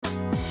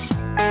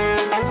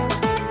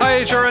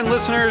HRN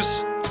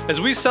listeners.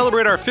 As we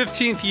celebrate our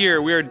 15th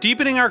year, we are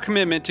deepening our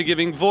commitment to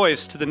giving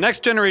voice to the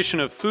next generation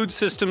of food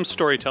systems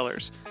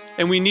storytellers,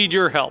 and we need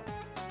your help.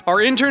 Our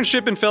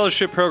internship and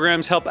fellowship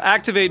programs help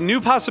activate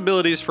new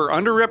possibilities for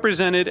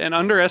underrepresented and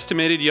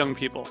underestimated young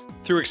people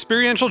through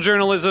experiential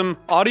journalism,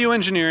 audio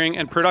engineering,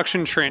 and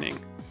production training.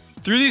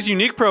 Through these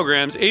unique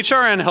programs,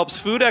 HRN helps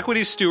food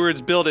equity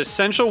stewards build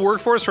essential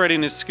workforce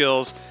readiness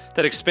skills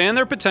that expand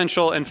their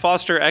potential and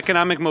foster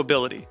economic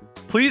mobility.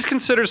 Please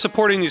consider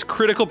supporting these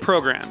critical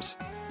programs.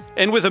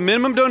 And with a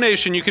minimum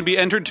donation, you can be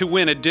entered to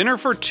win a dinner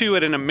for two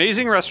at an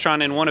amazing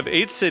restaurant in one of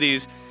 8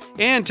 cities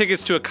and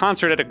tickets to a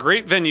concert at a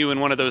great venue in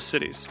one of those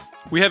cities.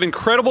 We have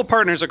incredible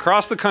partners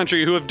across the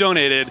country who have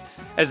donated,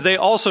 as they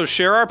also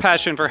share our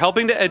passion for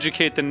helping to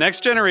educate the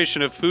next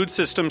generation of food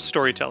systems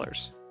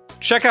storytellers.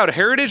 Check out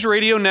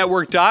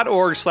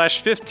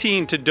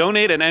heritageradionetwork.org/15 to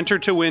donate and enter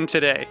to win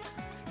today.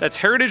 That's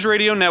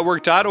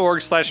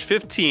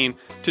heritageradionetwork.org/15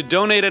 to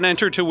donate and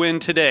enter to win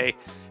today.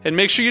 And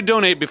make sure you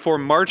donate before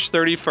March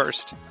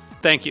 31st.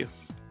 Thank you.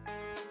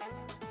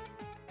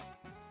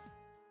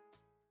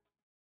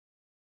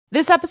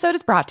 This episode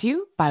is brought to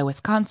you by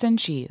Wisconsin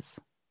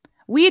Cheese.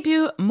 We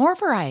do more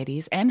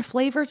varieties and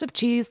flavors of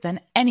cheese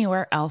than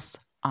anywhere else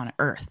on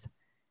Earth.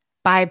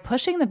 By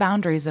pushing the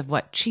boundaries of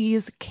what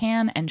cheese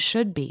can and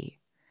should be,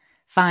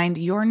 find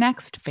your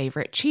next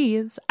favorite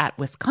cheese at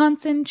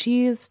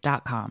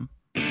wisconsincheese.com.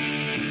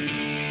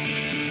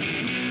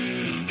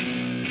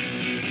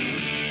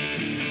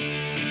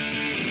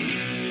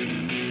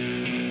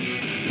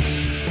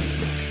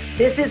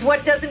 This is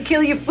What Doesn't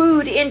Kill You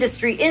Food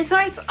Industry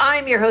Insights.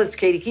 I'm your host,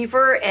 Katie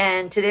Kiefer,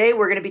 and today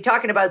we're going to be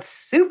talking about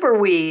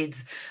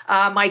Superweeds.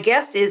 My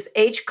guest is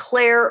H.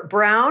 Claire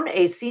Brown,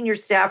 a senior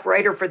staff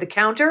writer for The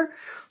Counter.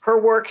 Her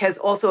work has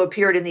also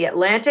appeared in The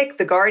Atlantic,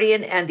 The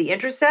Guardian, and The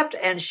Intercept,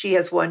 and she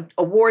has won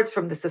awards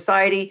from the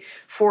Society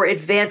for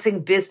Advancing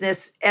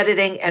Business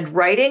Editing and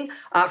Writing,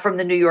 from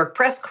the New York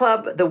Press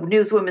Club, the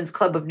Newswomen's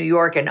Club of New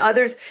York, and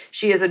others.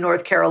 She is a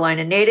North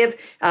Carolina native.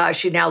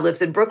 She now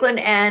lives in Brooklyn,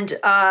 and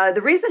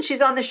the reason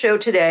she's on the show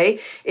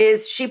today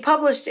is she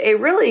published a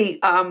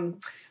really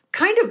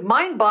kind of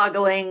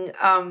mind-boggling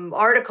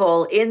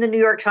article in the New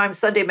York Times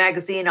Sunday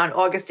magazine on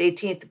August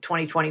 18th,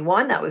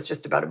 2021. That was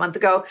just about a month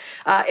ago.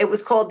 It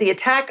was called The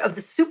Attack of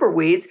the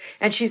Superweeds,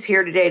 and she's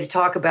here today to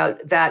talk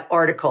about that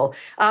article.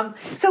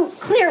 So,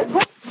 Claire,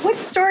 what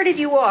started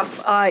you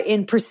off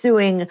in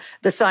pursuing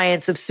the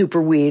science of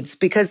superweeds?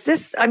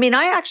 Because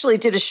I actually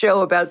did a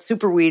show about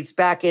superweeds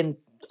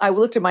I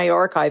looked at my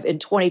archive in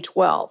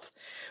 2012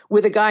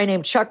 with a guy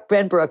named Chuck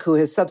Benbrook, who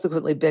has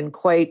subsequently been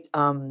quite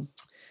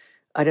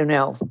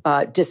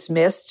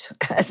dismissed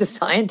as a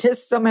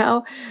scientist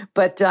somehow,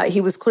 but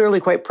he was clearly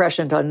quite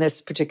prescient on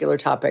this particular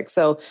topic.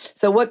 So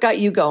what got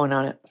you going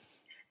on it?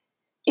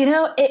 You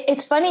know,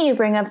 it's funny you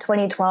bring up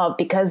 2012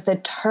 because the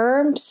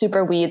term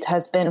superweeds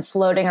has been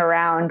floating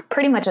around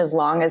pretty much as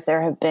long as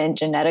there have been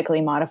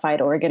genetically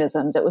modified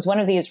organisms. It was one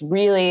of these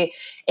really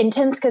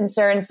intense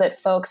concerns that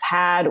folks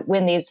had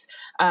when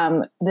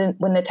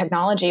when the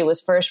technology was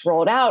first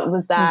rolled out,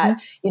 was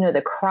that,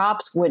 the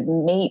crops would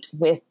mate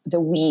with the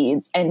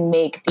weeds and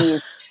make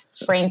these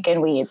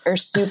frankenweeds or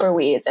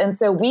superweeds. And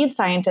so weed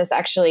scientists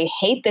actually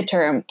hate the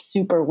term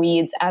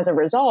superweeds as a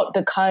result,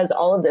 because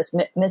all of this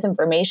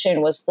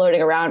misinformation was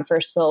floating around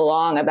for so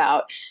long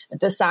about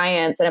the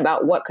science and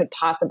about what could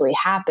possibly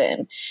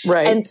happen.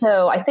 Right. And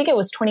so I think it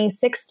was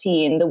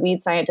 2016, the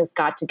weed scientists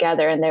got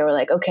together and they were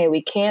like, okay,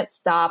 we can't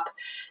stop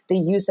the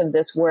use of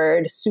this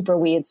word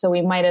superweed, so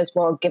we might as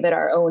well give it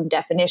our own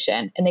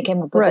definition. And they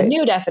came up with a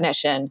new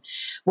definition,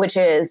 which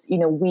is,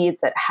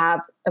 weeds that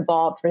have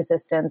evolved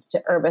resistance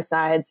to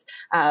herbicides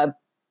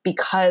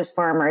because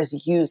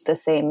farmers use the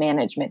same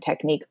management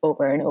technique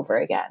over and over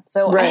again.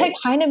 So I had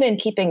kind of been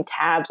keeping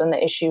tabs on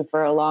the issue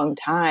for a long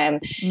time.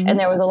 And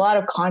there was a lot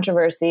of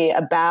controversy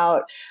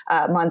about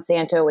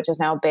Monsanto, which is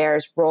now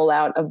Bayer's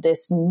rollout of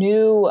this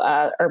new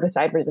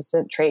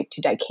herbicide-resistant trait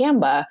to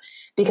dicamba,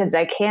 because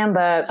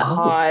dicamba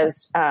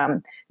caused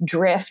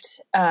drift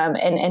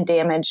and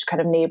damaged kind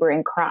of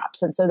neighboring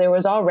crops. And so there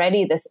was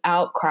already this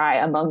outcry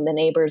among the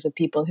neighbors of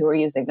people who were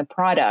using the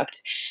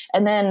product.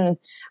 And then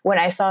when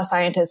I saw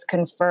scientists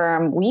confirm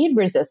weed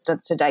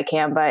resistance to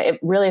dicamba, it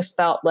really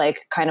felt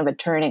like kind of a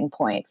turning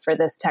point for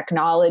this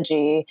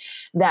technology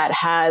that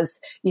has,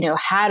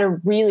 had a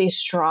really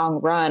strong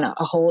run,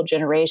 a whole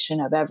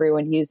generation of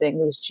everyone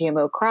using these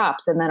GMO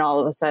crops. And then all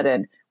of a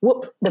sudden,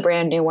 whoop, the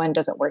brand new one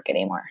doesn't work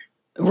anymore.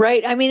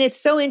 Right. I mean, it's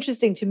so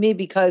interesting to me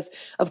because,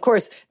 of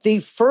course, the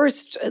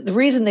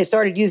reason they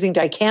started using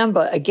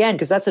dicamba again,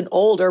 because that's an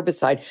old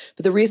herbicide,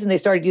 but the reason they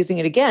started using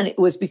it again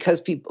was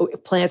because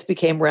plants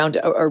became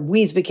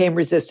weeds became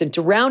resistant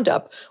to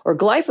Roundup or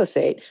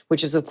glyphosate,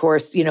 which is, of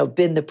course,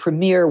 been the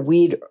premier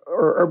weed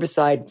or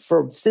herbicide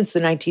since the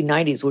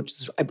 1990s, which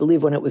is, I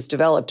believe, when it was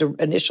developed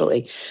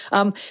initially.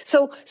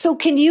 So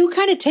can you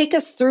kind of take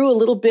us through a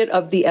little bit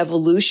of the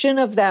evolution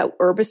of that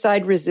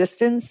herbicide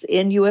resistance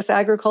in U.S.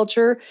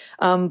 agriculture?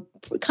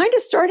 Kind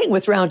of starting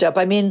with Roundup.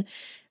 I mean,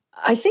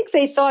 I think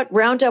they thought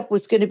Roundup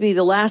was going to be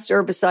the last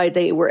herbicide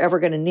they were ever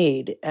going to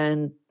need.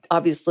 And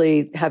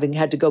obviously, having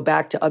had to go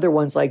back to other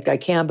ones like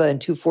dicamba and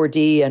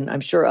 2,4-D, and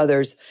I'm sure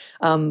others,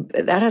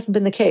 that hasn't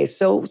been the case.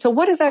 So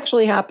what has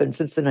actually happened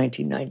since the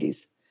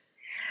 1990s?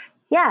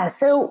 Yeah,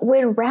 so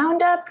when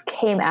Roundup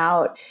came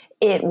out,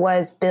 it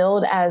was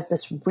billed as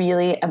this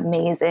really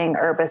amazing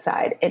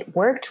herbicide. It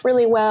worked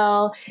really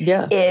well.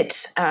 Yeah.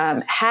 It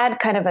had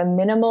kind of a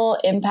minimal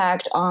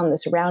impact on the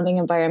surrounding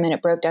environment.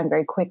 It broke down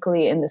very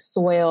quickly in the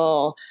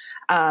soil.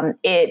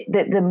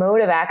 The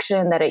mode of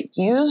action that it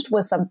used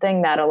was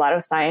something that a lot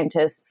of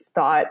scientists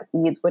thought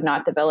weeds would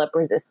not develop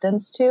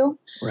resistance to.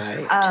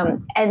 Right.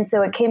 And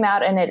so it came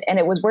out and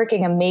it was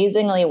working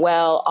amazingly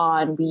well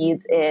on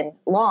weeds in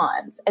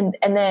lawns. And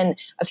then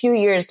a few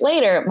years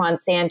later,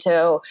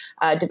 Monsanto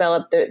developed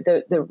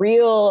the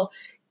real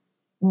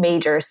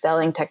major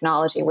selling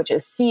technology, which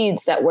is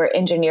seeds that were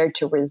engineered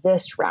to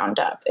resist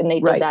Roundup. And they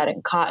did that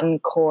in cotton,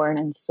 corn,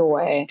 and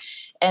soy.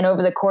 And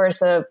over the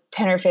course of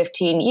 10 or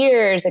 15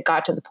 years, it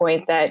got to the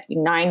point that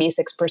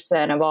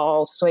 96% of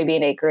all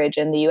soybean acreage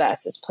in the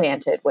U.S. is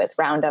planted with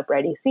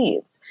Roundup-ready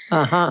seeds.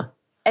 Uh-huh.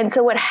 And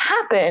so what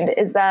happened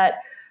is that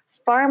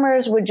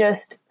farmers would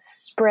just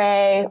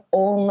spray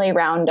only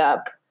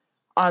Roundup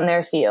on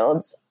their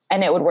fields,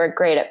 and it would work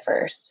great at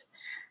first.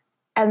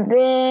 And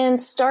then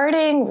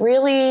starting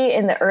really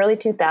in the early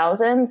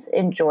 2000s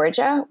in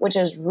Georgia, which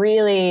is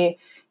really,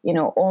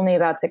 only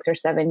about 6 or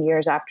 7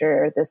 years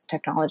after this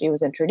technology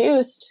was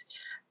introduced,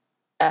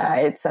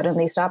 it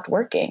suddenly stopped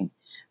working.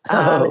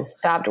 It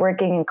stopped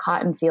working in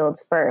cotton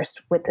fields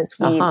first with this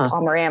weed,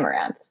 Palmer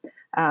amaranth,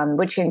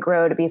 which can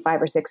grow to be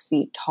 5 or 6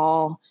 feet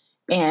tall.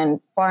 And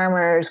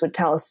farmers would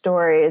tell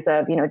stories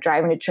of,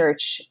 driving to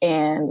church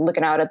and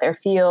looking out at their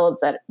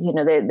fields that,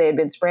 they'd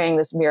been spraying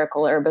this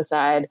miracle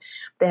herbicide.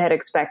 They had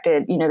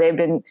expected, they'd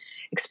been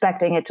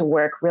expecting it to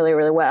work really,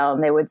 really well.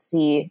 And they would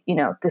see,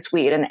 this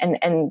weed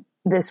and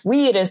this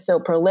weed is so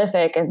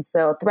prolific and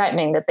so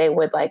threatening that they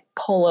would like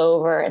pull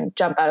over and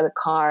jump out of the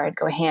car and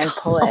go hand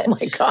pull it. Oh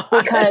my God.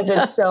 Because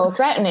it's so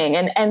threatening.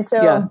 And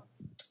so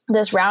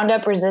this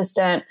Roundup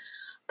resistant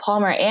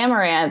Palmer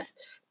amaranth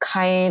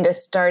kind of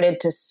started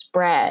to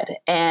spread,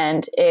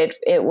 and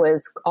it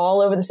was all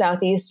over the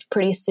Southeast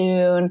pretty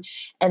soon.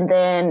 And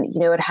then,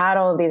 it had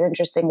all of these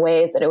interesting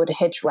ways that it would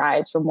hitch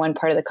rides from one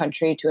part of the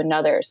country to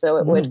another. So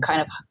it would kind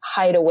of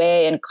hide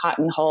away in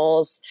cotton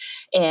hulls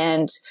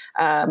and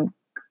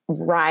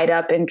ride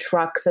up in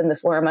trucks in the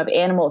form of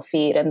animal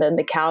feed, and then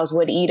the cows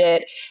would eat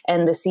it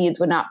and the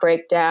seeds would not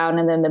break down,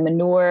 and then the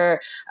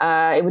manure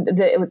it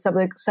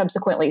would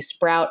subsequently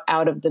sprout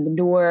out of the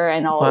manure,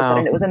 and all of a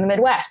sudden it was in the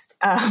Midwest.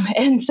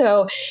 And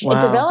so it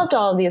developed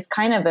all of these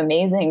kind of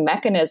amazing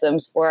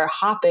mechanisms for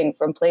hopping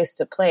from place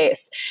to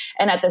place.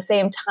 And at the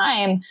same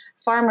time,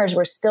 farmers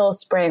were still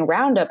spraying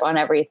Roundup on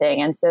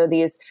everything, and so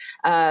these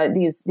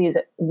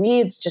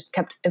weeds just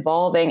kept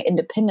evolving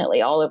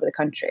independently all over the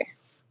country.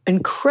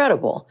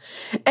 Incredible.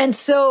 And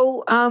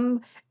so,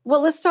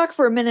 let's talk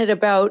for a minute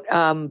about,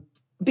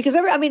 because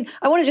I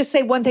want to just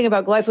say one thing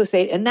about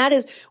glyphosate, and that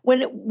is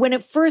when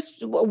it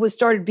first was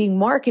started being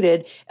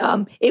marketed,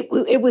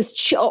 it was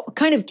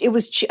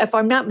if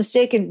I'm not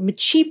mistaken,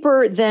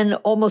 cheaper than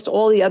almost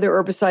all the other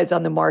herbicides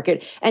on the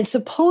market, and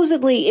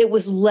supposedly it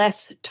was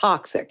less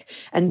toxic,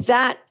 and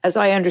that, as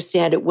I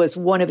understand it, was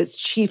one of its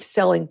chief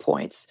selling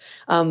points.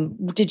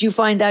 Did you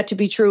find that to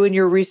be true in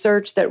your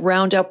research, that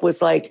Roundup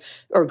was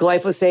or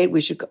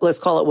glyphosate? Let's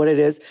call it what it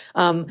is.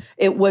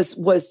 It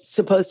was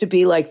supposed to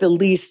be like the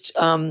least,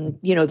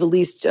 the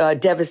least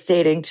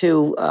devastating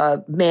to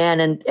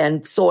man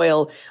and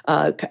soil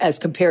as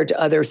compared to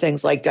other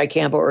things like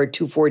dicamba or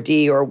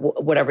 2,4-D or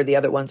whatever the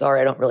other ones are.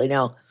 I don't really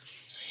know.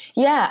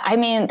 Yeah,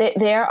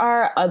 there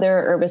are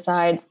other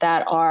herbicides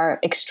that are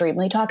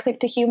extremely toxic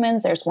to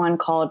humans. There's one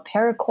called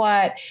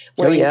paraquat,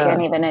 where you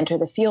can't even enter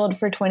the field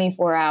for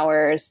 24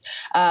 hours.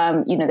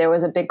 There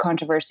was a big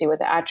controversy with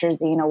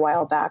atrazine a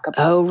while back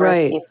about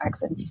birth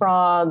defects in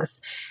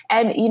frogs.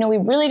 And, we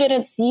really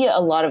didn't see a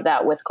lot of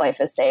that with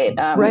glyphosate,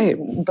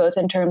 both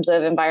in terms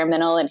of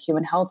environmental and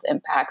human health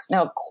impacts.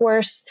 Now, of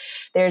course,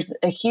 there's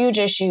a huge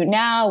issue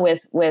now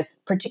with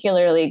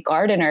particularly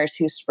gardeners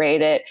who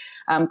sprayed it,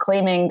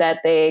 claiming that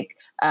they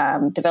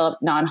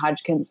developed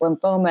non-Hodgkin's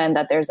lymphoma, and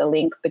that there's a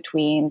link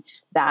between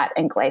that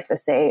and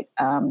glyphosate.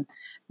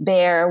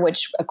 Bayer,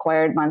 which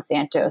acquired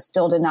Monsanto,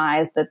 still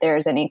denies that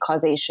there's any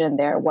causation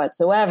there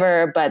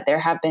whatsoever, but there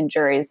have been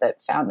juries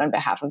that found on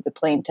behalf of the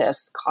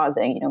plaintiffs,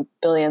 causing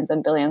billions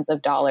and billions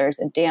of dollars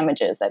in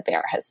damages that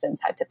Bayer has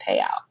since had to pay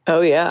out.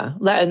 Oh yeah,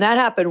 and that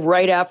happened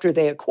right after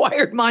they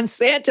acquired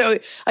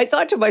Monsanto. I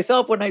thought to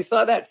myself when I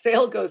saw that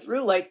sale go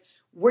through,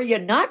 were you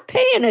not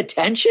paying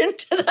attention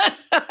to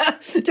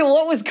that, to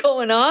what was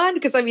going on?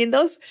 Because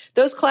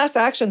those class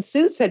action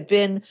suits had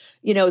been,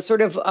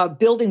 sort of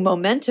building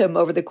momentum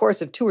over the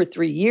course of 2 or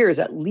 3 years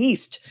at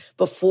least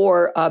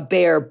before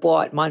Bayer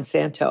bought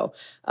Monsanto,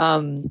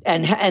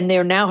 and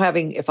they're now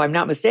having, if I'm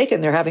not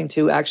mistaken, they're having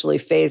to actually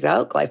phase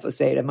out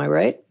glyphosate. Am I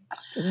right?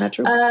 Isn't that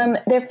true?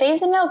 They're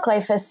phasing out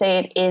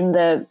glyphosate in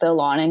the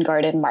lawn and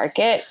garden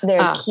market.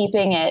 They're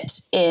keeping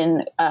it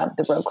in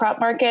the row crop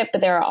market,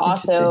 but there are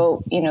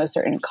also,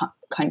 certain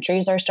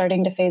countries are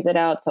starting to phase it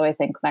out. So I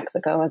think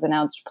Mexico has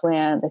announced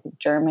plans. I think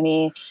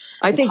Germany.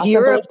 I think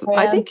Europe.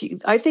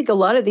 I think a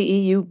lot of the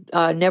EU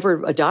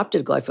never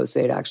adopted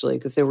glyphosate actually,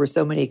 because there were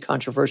so many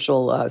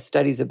controversial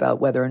studies about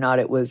whether or not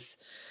it was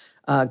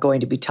going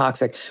to be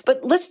toxic.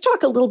 But let's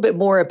talk a little bit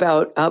more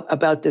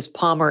about this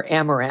Palmer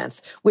amaranth,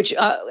 which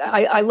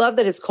I love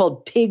that it's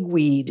called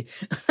pigweed.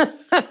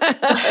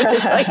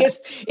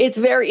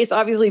 It's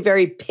obviously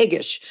very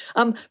piggish.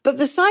 But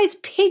besides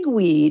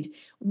pigweed,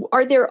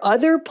 are there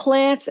other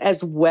plants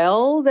as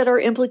well that are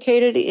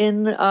implicated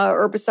in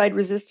herbicide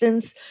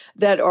resistance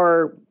that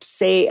are,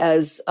 say,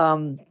 as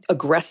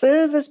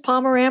aggressive as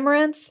Palmer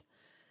amaranth?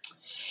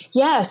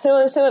 Yeah, so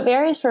it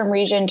varies from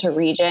region to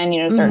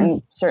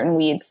region. Certain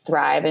weeds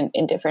thrive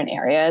in different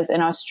areas.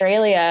 In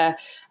Australia,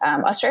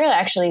 Australia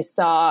actually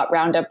saw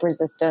Roundup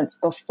resistance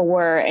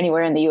before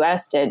anywhere in the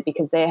U.S. did,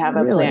 because they have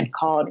a plant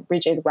called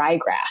rigid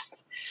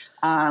ryegrass,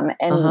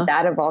 and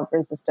that evolved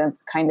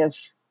resistance kind of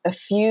a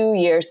few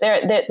years.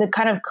 The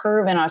kind of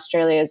curve in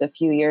Australia is a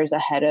few years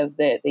ahead of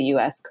the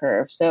U.S.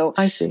 curve. So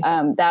I see.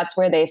 That's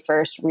where they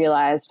first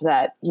realized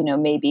that,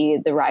 maybe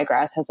the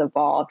ryegrass has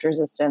evolved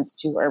resistance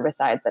to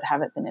herbicides that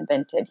haven't been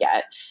invented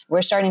yet.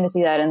 We're starting to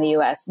see that in the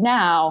U.S.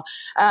 now.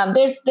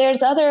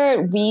 There's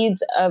other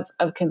weeds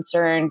of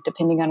concern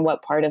depending on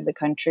what part of the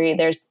country.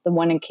 There's the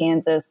one in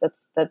Kansas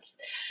that's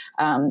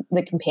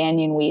the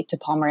companion weed to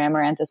Palmer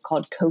amaranth is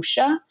called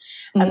kochia.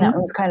 And that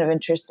one's kind of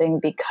interesting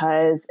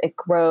because it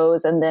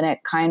grows and then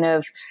it kind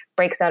of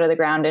breaks out of the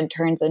ground and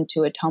turns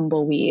into a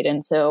tumbleweed.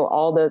 And so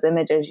all those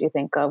images you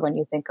think of when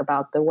you think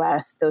about the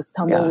West, those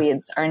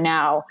tumbleweeds are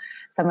now,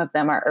 some of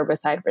them are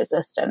herbicide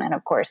resistant. And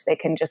of course, they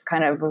can just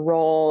kind of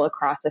roll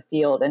across a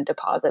field and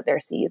deposit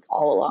their seeds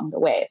all along the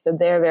way. So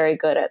they're very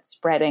good at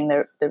spreading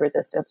the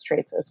resistance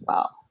traits as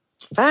well.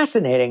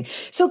 Fascinating.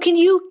 So can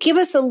you give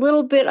us a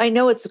little bit, I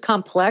know it's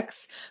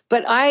complex,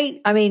 but I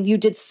mean, you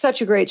did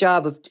such a great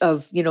job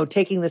of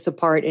taking this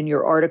apart in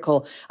your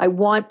article. I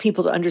want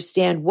people to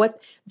understand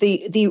what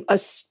the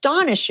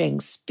astonishing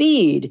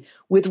speed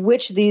with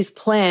which these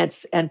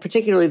plants, and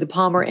particularly the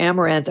Palmer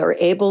amaranth, are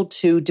able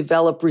to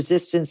develop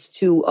resistance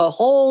to a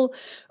whole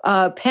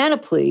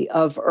panoply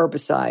of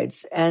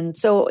herbicides. And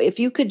so if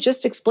you could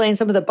just explain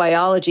some of the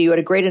biology. You had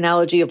a great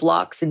analogy of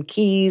locks and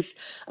keys,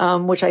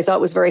 which I thought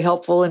was very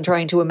helpful in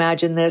trying to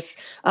imagine this.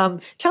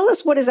 Tell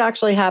us what is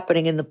actually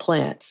happening in the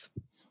plants.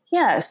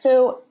 Yeah,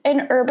 so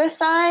an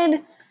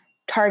herbicide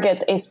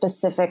targets a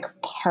specific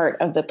part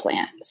of the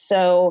plant.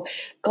 So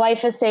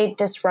glyphosate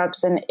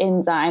disrupts an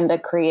enzyme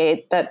that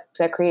creates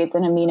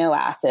an amino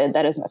acid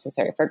that is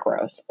necessary for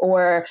growth.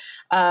 Or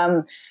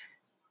paraquat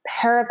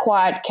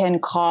can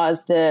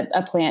cause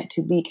a plant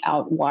to leak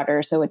out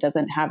water so it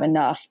doesn't have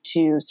enough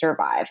to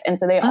survive. And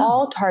so they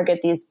all target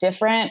these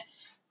different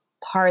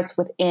parts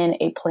within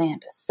a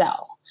plant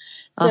cell.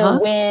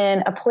 So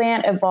when a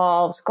plant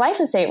evolves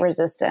glyphosate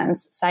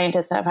resistance,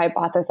 scientists have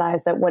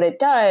hypothesized that what it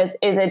does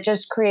is it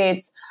just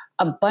creates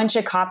a bunch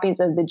of copies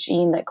of the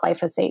gene that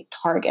glyphosate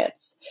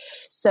targets.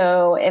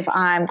 So if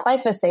I'm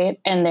glyphosate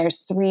and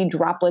there's 3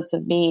 droplets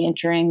of me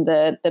entering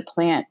the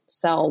plant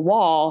cell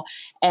wall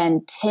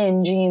and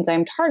 10 genes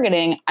I'm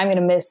targeting, I'm going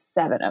to miss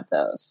 7 of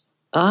those.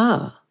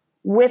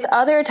 With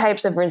other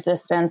types of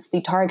resistance,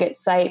 the target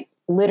site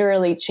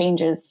literally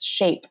changes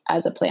shape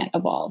as a plant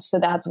evolves. So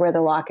that's where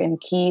the lock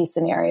and key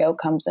scenario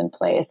comes in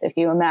place. If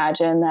you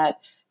imagine that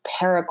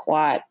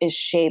paraquat is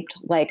shaped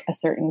like a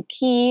certain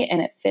key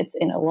and it fits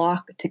in a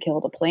lock to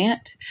kill the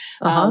plant,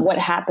 what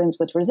happens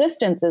with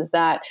resistance is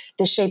that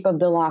the shape of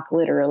the lock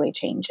literally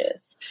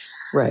changes.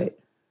 Right.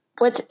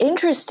 What's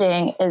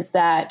interesting is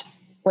that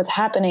what's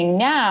happening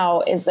now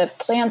is that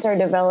plants are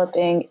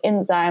developing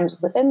enzymes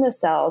within the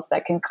cells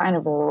that can kind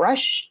of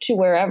rush to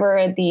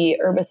wherever the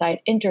herbicide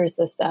enters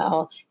the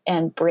cell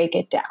and break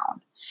it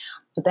down.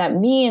 What that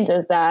means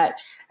is that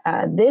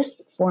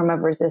this form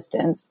of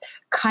resistance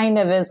kind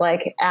of is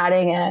like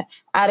adding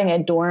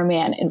a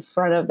doorman in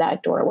front of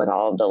that door with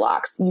all of the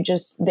locks.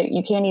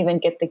 You can't even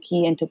get the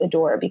key into the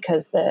door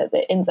because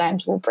the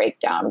enzymes will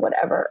break down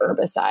whatever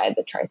herbicide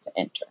that tries to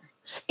enter.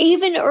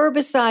 Even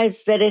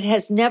herbicides that it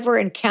has never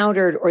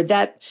encountered, or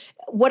that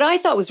what I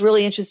thought was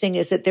really interesting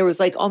is that there was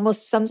like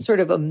almost some sort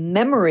of a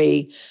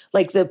memory,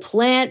 like the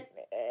plant,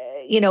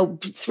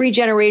 3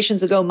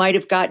 generations ago might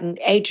have gotten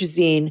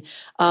atrazine.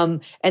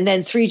 And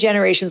then 3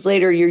 generations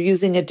later, you're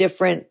using a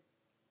different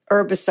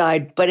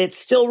herbicide, but it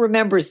still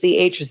remembers the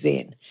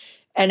atrazine.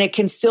 And it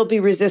can still be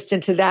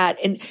resistant to that.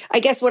 And I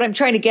guess what I'm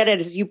trying to get at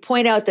is you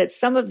point out that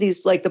some of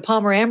these, like the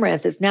Palmer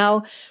amaranth, is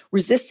now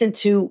resistant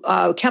to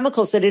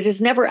chemicals that it has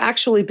never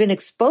actually been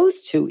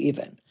exposed to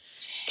even.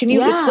 Can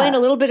you explain a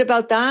little bit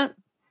about that?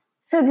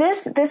 So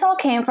this all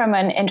came from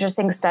an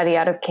interesting study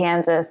out of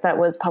Kansas that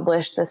was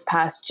published this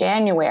past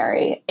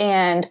January.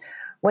 And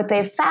what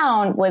they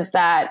found was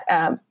that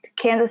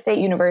Kansas State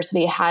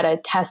University had a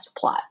test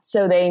plot.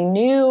 So they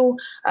knew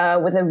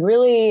with a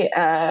really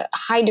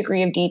high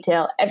degree of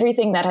detail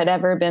everything that had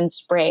ever been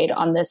sprayed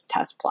on this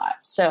test plot.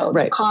 So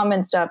the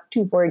common stuff,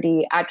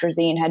 2,4-D,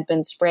 atrazine had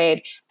been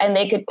sprayed, and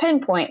they could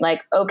pinpoint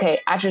like, okay,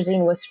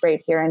 atrazine was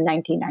sprayed here in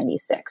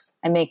 1996.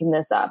 I'm making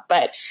this up,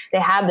 but they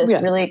had this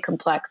really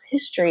complex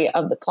history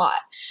of the plot.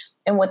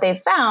 And what they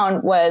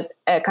found was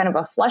a kind of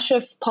a flush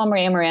of Palmer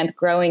amaranth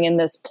growing in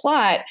this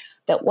plot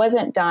that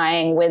wasn't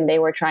dying when they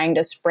were trying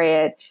to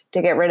spray it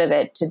to get rid of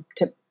it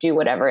to do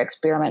whatever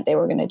experiment they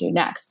were going to do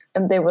next.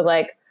 And they were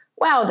like,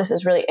 wow, this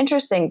is really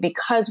interesting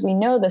because we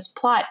know this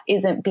plot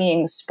isn't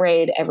being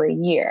sprayed every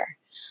year.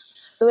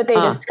 So what they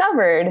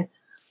discovered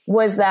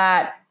was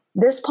that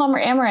this Palmer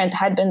amaranth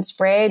had been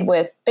sprayed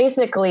with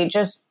basically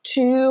just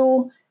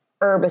 2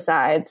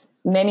 herbicides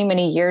many,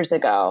 many years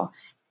ago.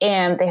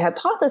 And they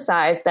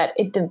hypothesized that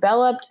it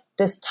developed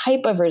this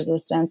type of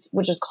resistance,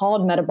 which is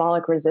called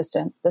metabolic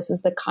resistance. This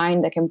is the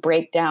kind that can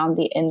break down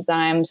the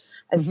enzymes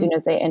as soon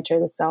as they enter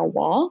the cell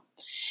wall.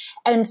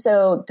 And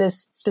so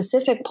this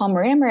specific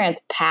Palmer amaranth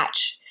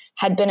patch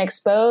had been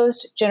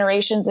exposed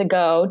generations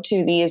ago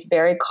to these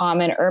very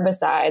common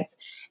herbicides.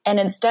 And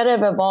instead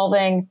of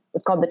evolving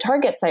what's called the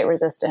target site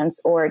resistance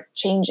or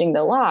changing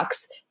the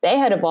locks, they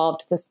had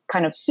evolved this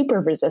kind of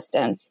super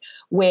resistance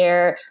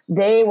where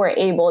they were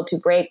able to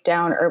break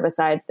down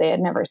herbicides they had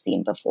never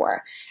seen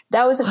before.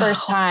 That was the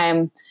first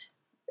time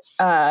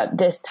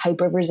this type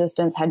of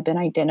resistance had been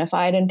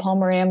identified in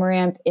Palmer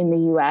amaranth in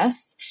the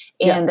US.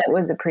 And that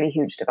was a pretty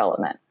huge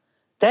development.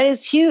 That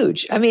is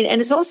huge. I mean, and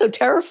it's also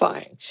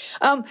terrifying.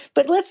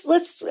 But let's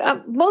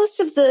most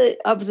of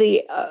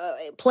the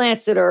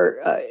plants that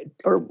are,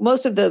 or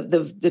most of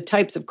the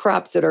types of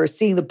crops that are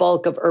seeing the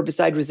bulk of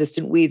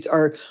herbicide-resistant weeds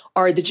are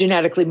the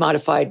genetically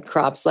modified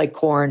crops like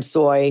corn,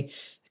 soy,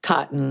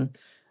 cotton.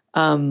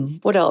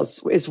 What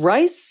else? Is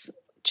rice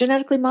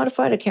genetically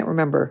modified? I can't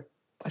remember.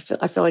 I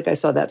feel like I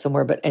saw that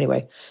somewhere, but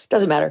anyway,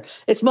 doesn't matter.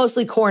 It's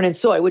mostly corn and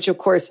soy, which of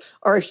course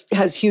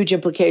has huge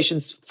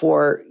implications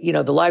for,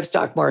 the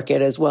livestock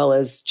market as well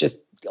as just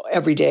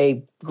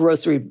everyday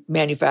grocery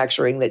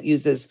manufacturing that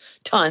uses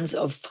tons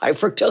of high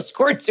fructose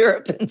corn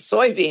syrup and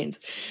soybeans.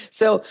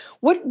 So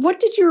what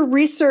did your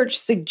research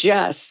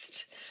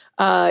suggest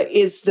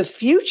is the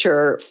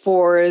future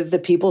for the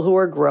people who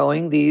are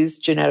growing these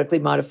genetically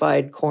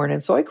modified corn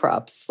and soy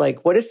crops?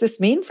 Like, what does this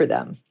mean for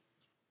them?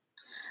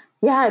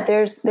 Yeah,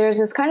 there's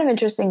this kind of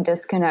interesting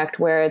disconnect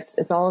where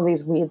it's all of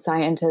these weed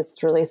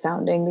scientists really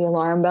sounding the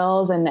alarm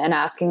bells and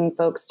asking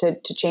folks to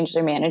change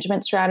their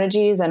management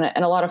strategies, and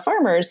a lot of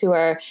farmers who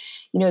are,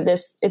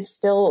 it's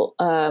still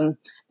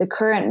the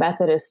current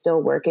method is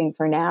still working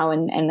for now,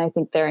 and I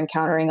think they're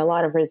encountering a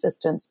lot of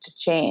resistance to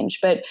change.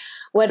 But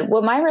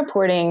what my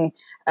reporting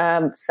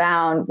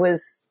found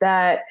was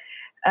that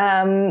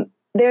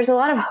there's a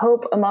lot of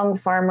hope among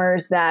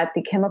farmers that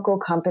the chemical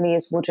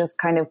companies will just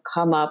kind of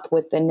come up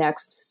with the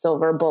next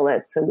silver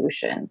bullet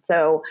solution.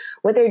 So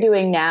what they're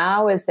doing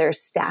now is they're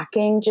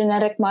stacking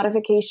genetic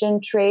modification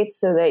traits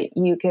so that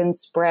you can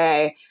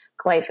spray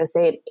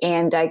glyphosate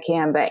and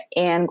dicamba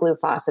and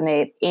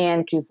glufosinate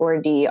and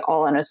 2,4-D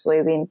all in a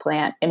soybean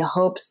plant in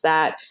hopes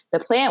that the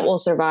plant will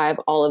survive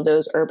all of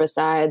those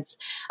herbicides,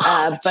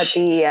 but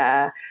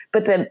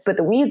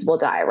the weeds will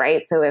die,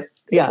 right? So if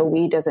a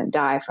weed doesn't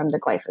die from the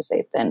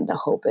glyphosate, then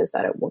the hope is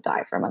that it will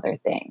die from other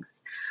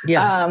things.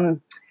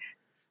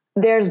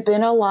 There's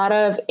been a lot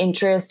of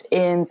interest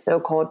in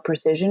so-called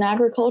precision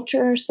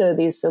agriculture. So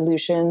these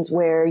solutions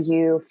where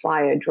you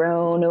fly a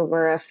drone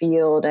over a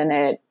field and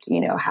it,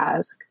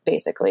 has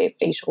basically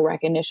facial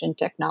recognition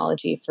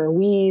technology for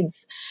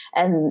weeds,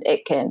 and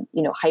it can,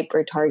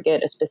 hyper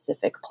target a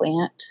specific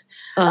plant.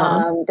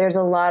 There's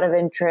a lot of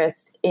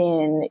interest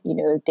in,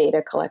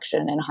 data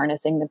collection and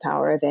harnessing the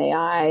power of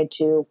AI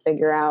to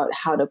figure out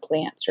how to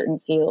plant certain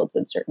fields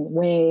in certain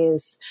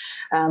ways.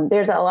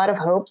 There's a lot of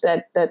hope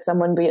that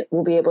someone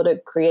will be able to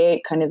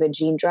create kind of a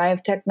gene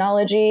drive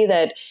technology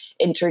that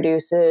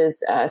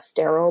introduces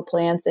sterile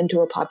plants into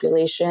a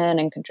population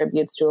and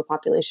contributes to a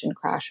population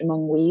crash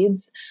among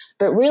weeds.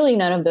 But really,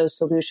 none of those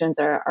solutions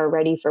are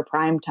ready for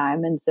prime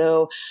time. And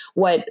so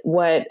what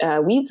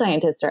weed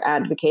scientists are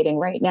advocating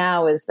right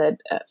now is that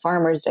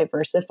farmers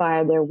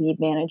diversify their weed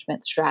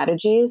management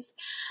strategies.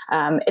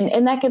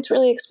 And that gets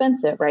really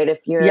expensive, right? If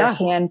you're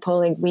hand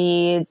pulling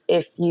weeds,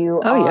 if you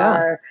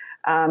are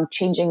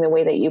changing the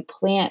way that you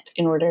plant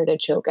in order to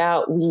choke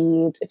out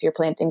weeds, if you're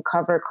planting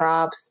cover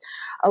crops,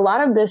 a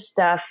lot of this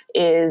stuff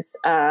is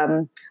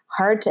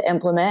hard to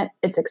implement.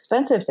 It's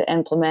expensive to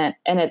implement,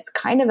 and it's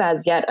kind of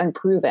as yet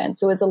unproven.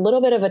 So it's a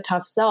little bit of a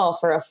tough sell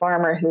for a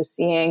farmer who's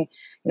seeing,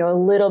 a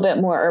little bit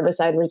more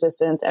herbicide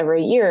resistance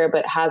every year,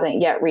 but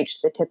hasn't yet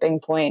reached the tipping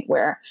point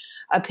where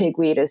a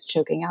pigweed is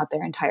choking out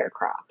their entire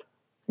crop.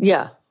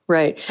 Yeah.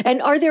 Right.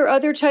 And are there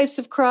other types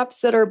of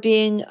crops that are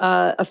being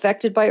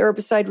affected by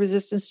herbicide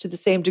resistance to the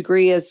same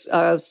degree as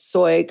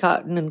soy,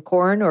 cotton, and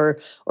corn, or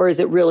is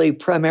it really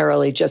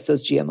primarily just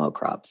those GMO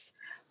crops?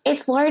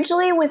 It's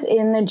largely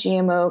within the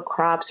GMO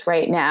crops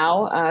right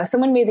now.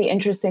 Someone made the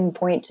interesting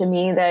point to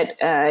me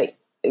that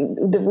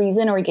the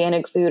reason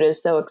organic food is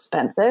so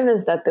expensive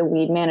is that the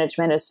weed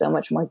management is so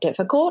much more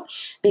difficult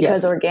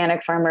because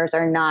organic farmers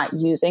are not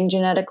using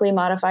genetically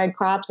modified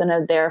crops and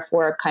have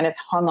therefore kind of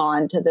hung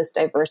on to this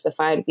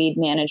diversified weed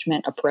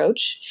management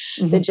approach.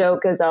 The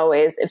joke is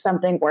always, if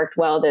something worked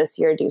well this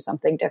year, do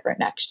something different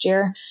next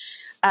year.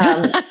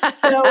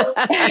 So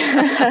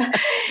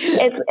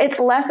it's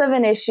less of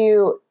an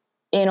issue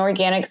in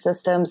organic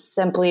systems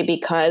simply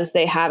because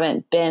they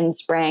haven't been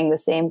spraying the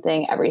same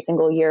thing every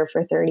single year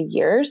for 30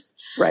 years.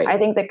 Right. I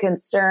think the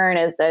concern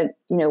is that,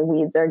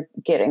 weeds are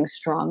getting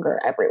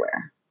stronger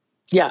everywhere.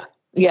 Yeah.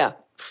 Yeah.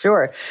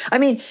 Sure. I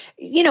mean,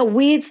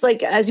 weeds,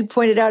 like, as you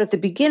pointed out at the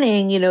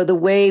beginning, the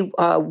way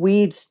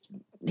weeds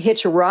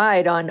hitch a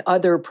ride on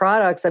other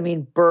products. I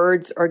mean,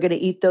 birds are going to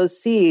eat those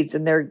seeds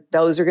and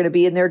those are going to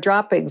be in their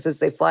droppings as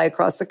they fly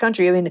across the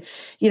country. I mean,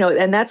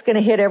 and that's going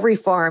to hit every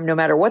farm no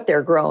matter what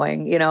they're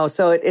growing,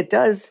 so it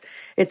does,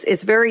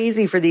 it's very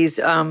easy for these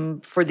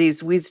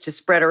weeds to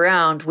spread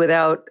around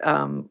without,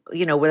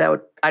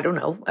 I don't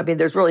know. I mean,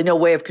 there's really no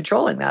way of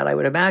controlling that, I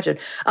would imagine.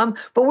 But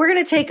we're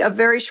going to take a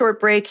very short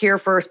break here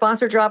for a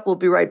sponsor drop. We'll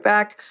be right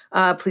back.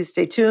 Please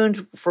stay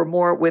tuned for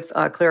more with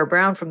Clara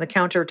Brown from The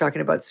Counter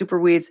talking about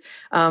superweeds.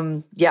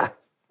 Yeah,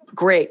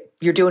 great.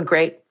 You're doing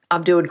great.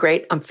 I'm doing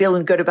great. I'm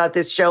feeling good about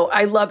this show.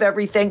 I love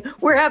everything.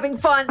 We're having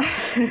fun.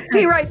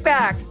 Be right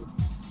back.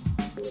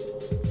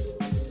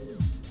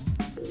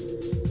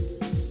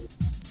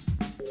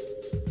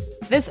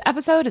 This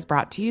episode is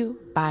brought to you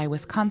by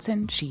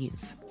Wisconsin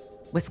Cheese.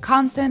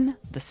 Wisconsin,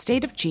 the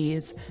state of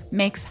cheese,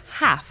 makes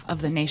half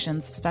of the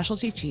nation's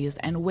specialty cheese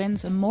and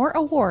wins more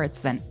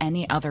awards than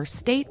any other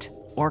state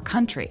or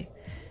country.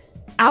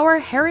 Our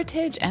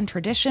heritage and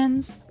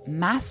traditions,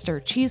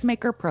 master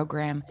cheesemaker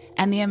program,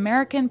 and the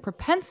American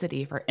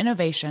propensity for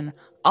innovation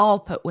all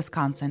put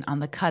Wisconsin on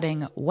the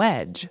cutting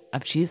edge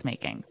of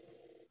cheesemaking.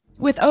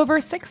 With over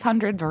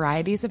 600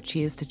 varieties of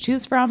cheese to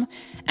choose from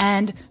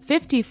and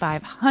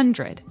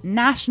 5,500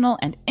 national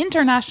and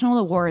international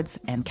awards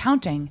and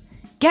counting,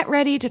 get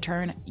ready to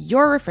turn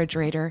your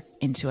refrigerator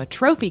into a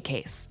trophy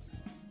case.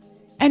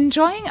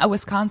 Enjoying a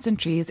Wisconsin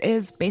cheese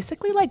is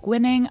basically like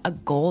winning a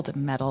gold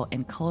medal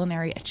in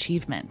culinary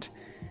achievement.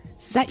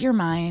 Set your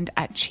mind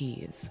at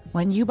cheese.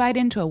 When you bite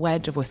into a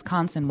wedge of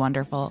Wisconsin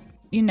Wonderful,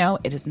 you know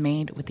it is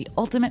made with the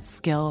ultimate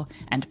skill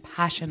and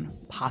passion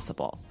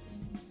possible.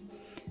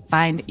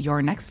 Find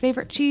your next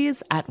favorite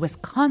cheese at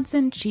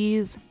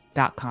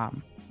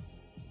wisconsincheese.com.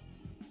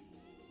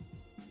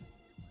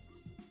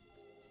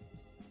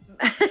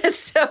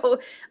 So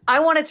I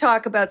want to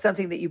talk about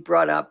something that you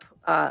brought up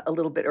a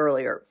little bit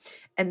earlier,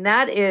 and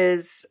that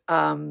is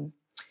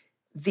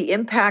the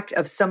impact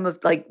of some of,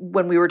 like,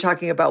 when we were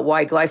talking about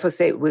why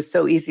glyphosate was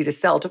so easy to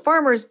sell to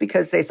farmers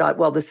because they thought,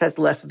 well, this has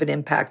less of an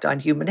impact on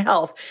human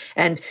health.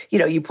 And,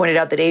 you pointed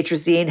out that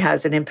atrazine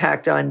has an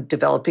impact on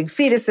developing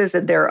fetuses,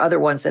 and there are other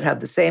ones that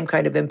have the same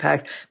kind of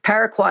impact.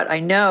 Paraquat, I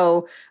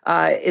know,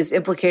 is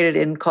implicated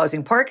in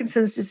causing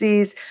Parkinson's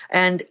disease,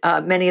 and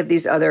many of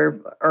these other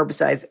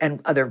herbicides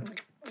and other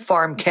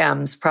farm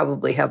chems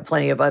probably have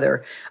plenty of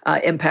other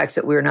impacts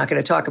that we're not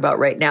going to talk about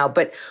right now.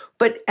 But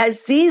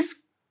as these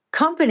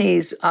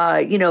companies,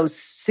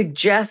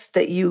 suggest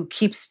that you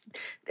keep,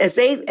 as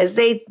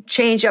they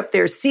change up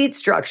their seed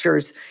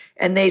structures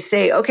and they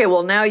say, okay,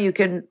 well, now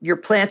your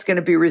plant's going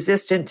to be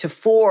resistant to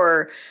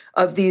 4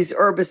 of these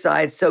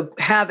herbicides. So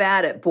have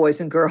at it, boys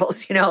and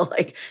girls,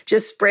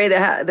 just spray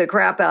the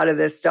crap out of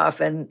this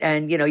stuff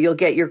and you'll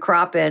get your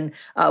crop in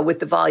with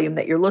the volume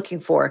that you're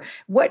looking for.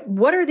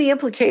 What are the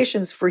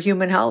implications for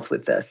human health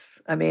with this?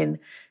 I mean,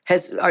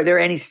 are there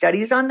any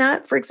studies on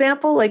that, for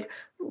example? Like,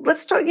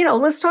 let's talk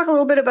a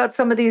little bit about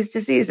some of these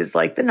diseases,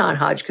 like the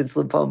non-Hodgkin's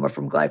lymphoma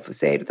from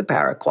glyphosate, the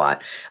paraquat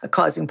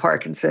causing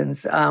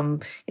Parkinson's.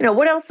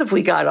 What else have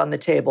we got on the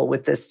table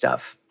with this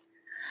stuff?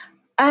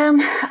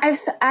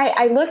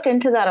 I looked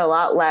into that a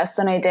lot less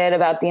than I did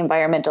about the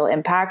environmental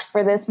impact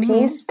for this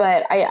piece,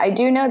 but I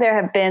do know there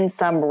have been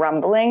some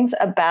rumblings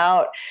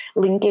about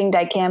linking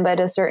dicamba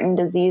to certain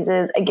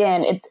diseases.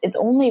 Again, it's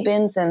only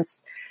been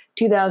since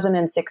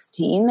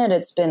 2016 that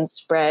it's been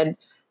spread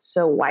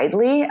so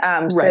widely.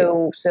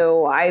 Right.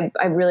 So I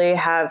really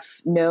have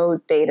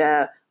no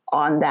data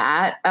on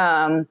that.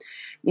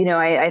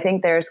 I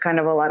think there's kind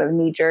of a lot of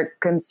knee-jerk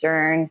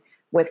concern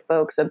with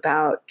folks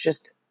about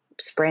just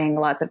spraying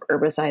lots of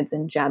herbicides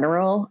in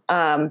general.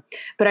 But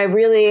I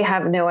really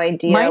have no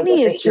idea. My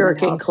knee is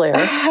jerking, Claire.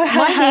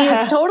 My knee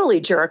is totally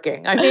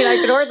jerking. I mean, I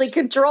can hardly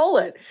control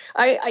it.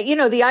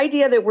 The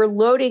idea that we're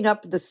loading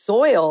up the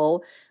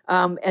soil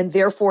and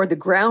therefore the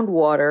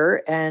groundwater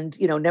and,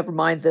 never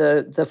mind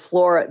the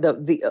flora,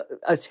 the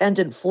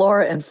attendant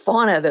flora and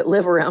fauna that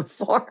live around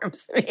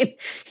farms. I mean,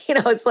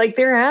 it's like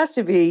there has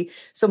to be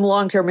some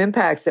long-term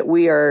impacts that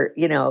we are,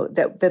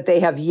 that they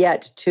have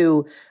yet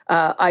to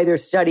either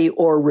study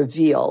or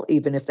reveal,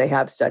 even if they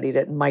have studied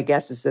it. And my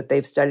guess is that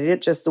they've studied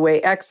it just the way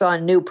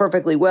Exxon knew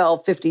perfectly well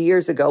 50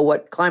 years ago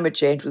what climate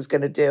change was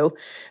going to do,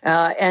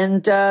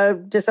 and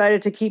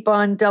decided to keep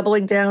on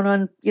doubling down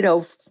on,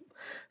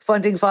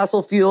 funding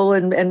fossil fuel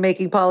and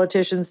making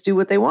politicians do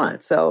what they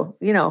want. So,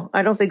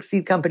 I don't think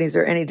seed companies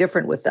are any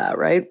different with that,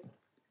 right?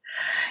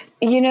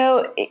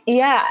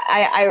 Yeah,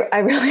 I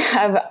really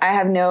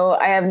have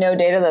no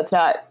data that's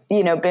not,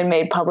 been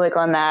made public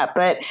on that.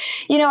 But,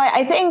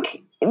 I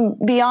think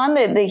beyond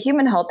the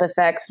human health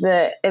effects,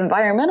 the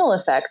environmental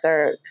effects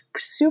are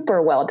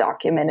super well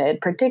documented,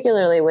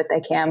 particularly with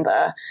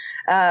dicamba.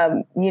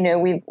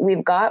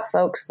 We've got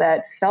folks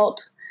that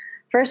felt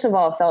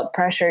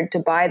pressured to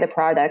buy the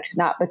product,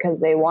 not because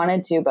they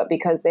wanted to, but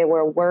because they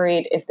were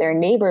worried if their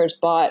neighbors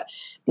bought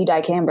the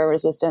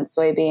dicamba-resistant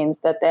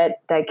soybeans, that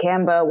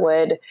dicamba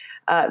would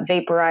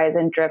vaporize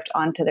and drift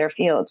onto their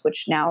fields,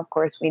 which now, of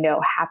course, we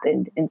know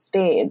happened in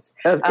spades.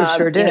 It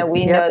sure did.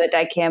 We know that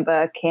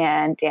dicamba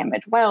can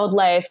damage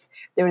wildlife.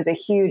 There was a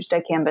huge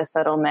dicamba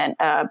settlement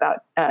about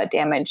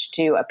damage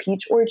to a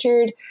peach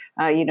orchard.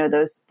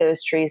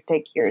 Those trees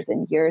take years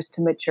and years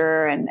to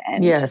mature, and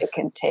yes. It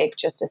can take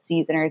just a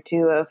season or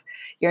two of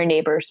your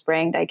neighbor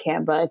spraying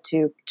dicamba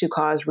to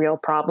cause real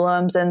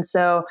problems. And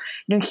so,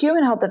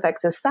 human health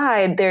effects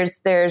aside,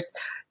 there's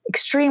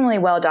extremely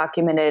well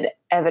documented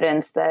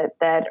evidence that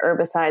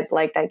herbicides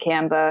like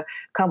dicamba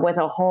come with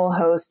a whole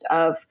host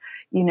of,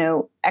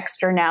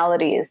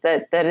 externalities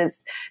that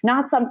is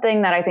not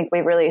something that I think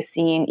we've really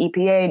seen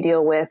EPA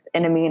deal with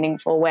in a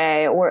meaningful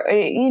way, or,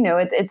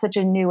 it's such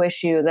a new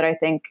issue that I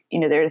think,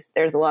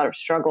 there's a lot of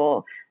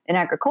struggle in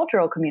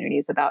agricultural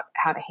communities about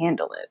how to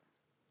handle it.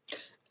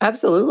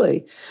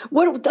 Absolutely.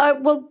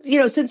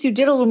 Since you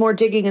did a little more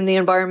digging in the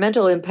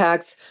environmental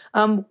impacts,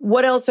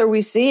 what else are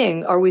we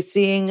seeing? Are we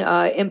seeing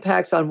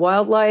impacts on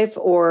wildlife,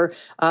 or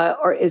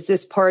is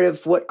this part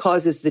of what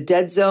causes the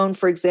dead zone,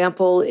 for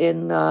example,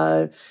 in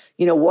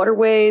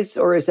waterways,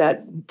 or is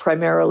that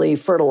primarily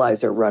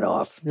fertilizer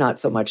runoff, not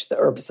so much the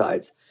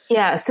herbicides?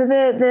 Yeah, so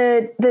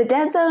the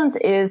dead zones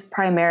is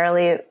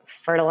primarily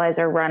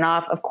fertilizer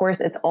runoff. Of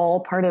course, it's all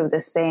part of the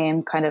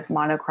same kind of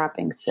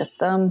monocropping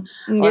system.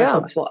 A lot of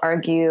folks will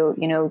argue,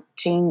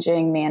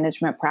 changing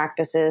management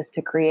practices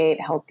to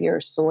create healthier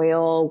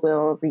soil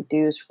will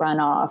reduce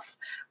runoff,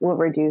 will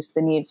reduce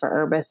the need for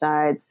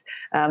herbicides.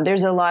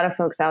 There's a lot of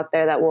folks out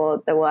there that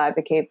will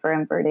advocate for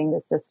inverting the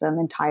system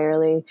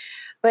entirely.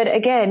 But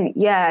again,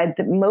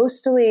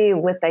 mostly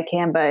with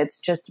dicamba, it's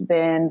just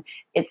been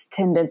its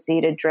tendency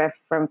to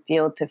drift from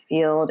field to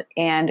field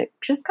and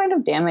just kind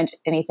of damage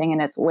anything in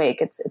its wake.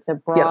 It's a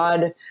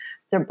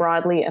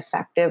broadly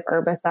effective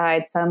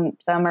herbicide. Some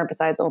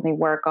herbicides only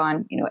work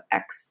on,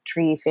 X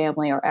tree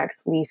family or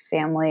X leaf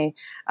family.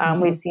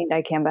 We've seen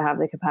dicamba have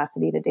the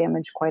capacity to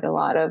damage quite a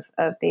lot of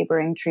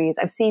neighboring trees.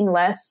 I've seen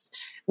less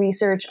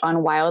research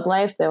on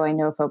wildlife, though I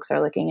know folks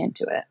are looking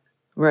into it.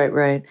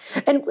 Right.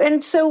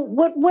 And so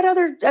what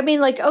other,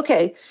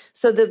 okay,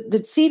 so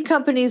the seed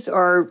companies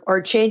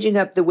are changing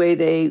up the way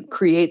they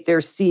create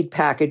their seed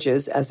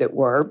packages, as it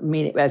were. I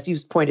mean, as you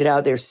pointed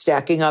out, they're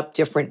stacking up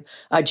different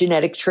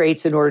genetic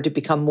traits in order to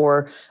become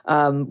more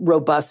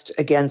robust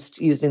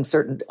against using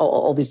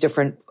all these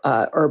different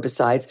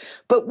herbicides.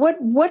 But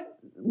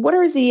what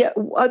are the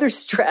other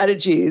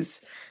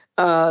strategies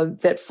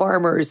that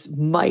farmers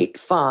might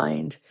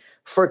find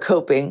for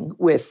coping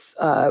with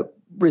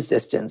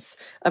resistance?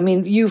 I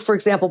mean, you, for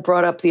example,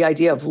 brought up the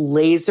idea of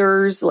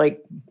lasers,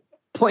 like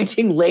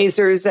pointing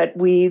lasers at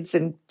weeds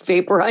and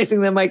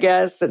vaporizing them, I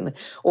guess, and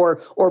or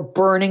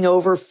burning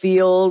over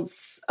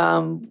fields.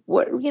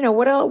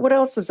 What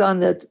else is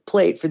on the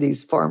plate for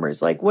these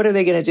farmers? Like, what are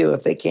they going to do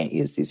if they can't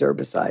use these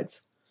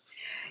herbicides?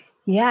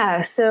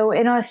 Yeah. So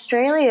in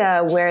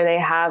Australia, where they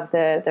have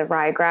the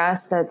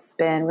ryegrass that's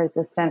been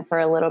resistant for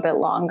a little bit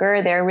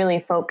longer, they're really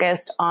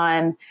focused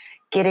on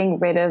getting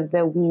rid of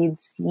the weed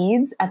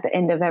seeds at the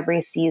end of every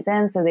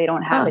season so they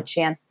don't have a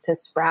chance to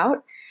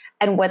sprout.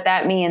 And what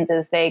that means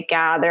is they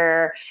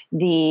gather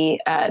the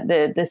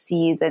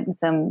seeds and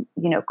some,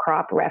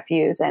 crop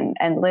refuse and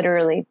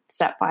literally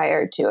set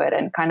fire to it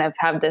and kind of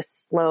have this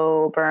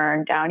slow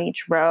burn down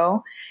each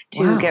row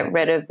to get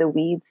rid of the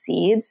weed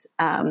seeds.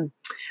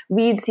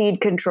 Weed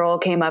seed control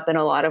came up in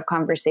a lot of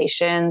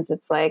conversations.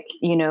 It's like,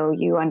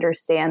 you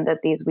understand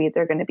that these weeds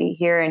are going to be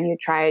here and you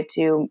try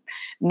to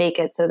make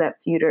it so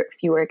that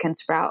fewer can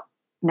sprout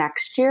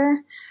next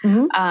year.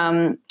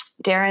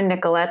 Darren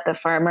Nicolette, the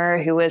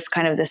farmer who was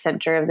kind of the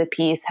center of the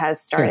piece,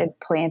 has started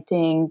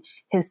planting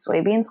his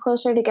soybeans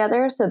closer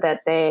together so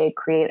that they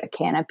create a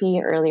canopy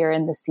earlier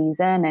in the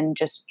season and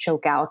just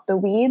choke out the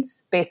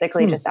weeds,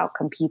 basically just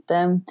outcompete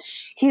them.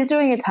 He's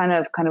doing a ton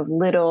of kind of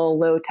little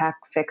low-tech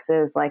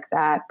fixes like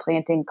that,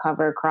 planting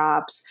cover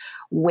crops,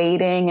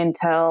 waiting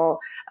until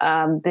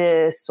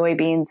the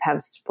soybeans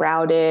have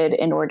sprouted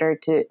in order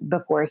to,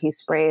 before he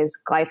sprays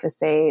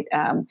glyphosate.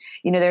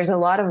 There's a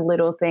lot of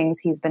little things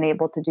he's been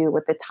able to do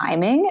with the timing.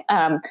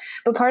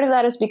 But part of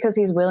that is because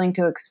he's willing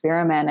to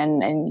experiment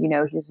and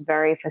he's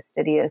very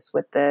fastidious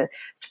with the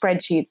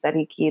spreadsheets that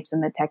he keeps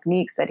and the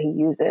techniques that he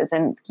uses.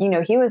 And,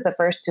 he was the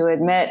first to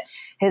admit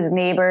his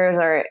neighbors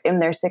are in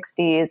their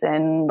 60s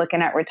and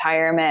looking at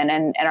retirement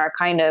and are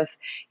kind of,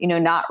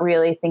 not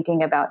really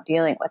thinking about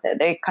dealing with it.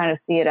 They kind of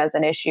see it as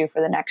an issue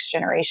for the next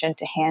generation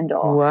to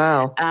handle.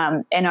 Wow.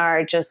 And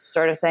are just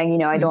sort of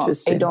saying, I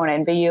don't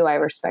envy you. I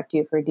respect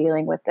you for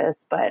dealing with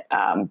this, but,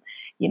 I'm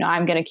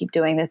going to keep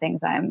doing the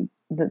things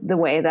the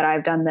way that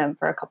I've done them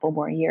for a couple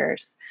more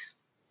years.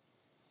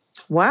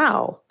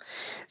 Wow.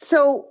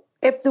 So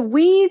if the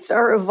weeds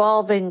are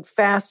evolving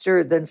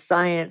faster than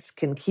science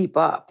can keep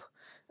up,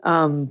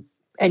 and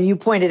you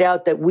pointed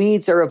out that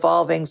weeds are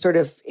evolving sort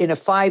of in a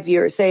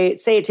 5-year, say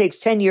it takes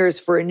 10 years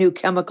for a new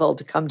chemical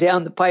to come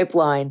down the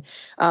pipeline,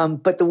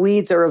 but the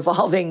weeds are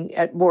evolving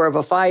at more of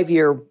a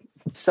 5-year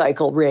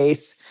cycle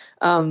race.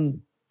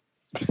 That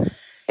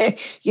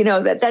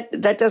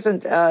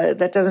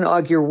doesn't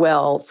augur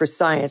well for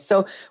science.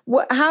 So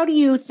how do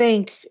you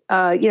think,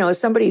 as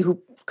somebody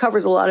who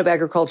covers a lot of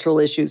agricultural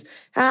issues,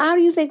 how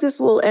do you think this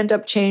will end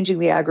up changing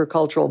the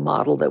agricultural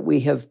model that we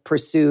have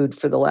pursued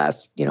for the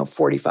last,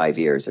 45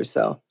 years or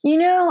so?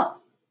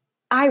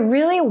 I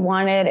really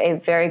wanted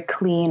a very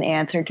clean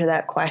answer to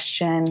that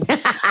question.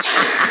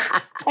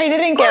 I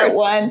didn't get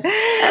one.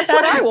 That's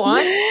what I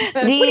want.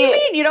 What do you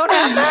mean you don't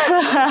have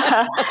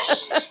that?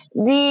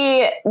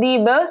 The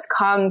most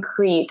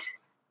concrete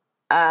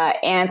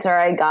answer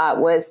I got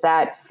was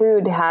that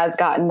food has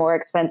gotten more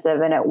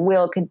expensive and it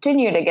will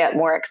continue to get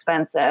more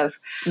expensive.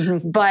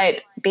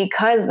 But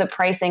because the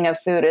pricing of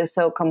food is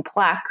so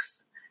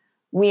complex,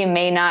 we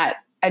may not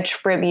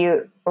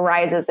attribute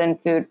rises in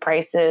food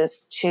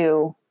prices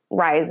to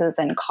rises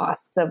in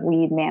costs of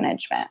weed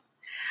management.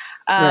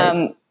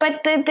 Right.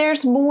 But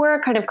there's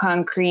more kind of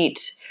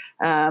concrete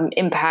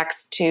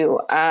impacts to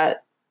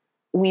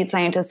weed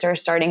scientists are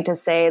starting to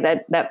say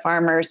that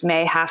farmers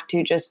may have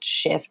to just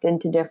shift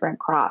into different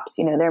crops.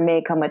 There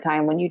may come a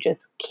time when you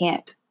just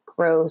can't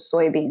grow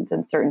soybeans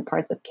in certain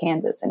parts of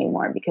Kansas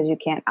anymore because you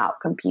can't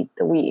outcompete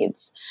the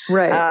weeds.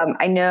 Right.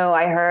 I know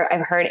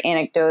I've heard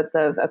anecdotes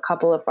of a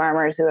couple of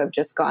farmers who have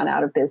just gone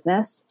out of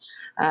business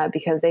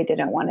because they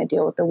didn't want to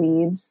deal with the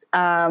weeds.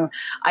 I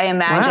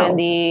imagine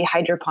the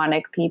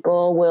hydroponic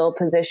people will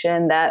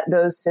position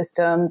those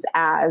systems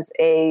as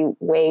a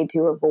way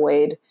to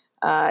avoid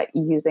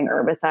using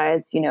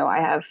herbicides.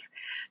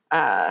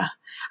 I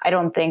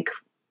don't think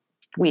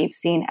we've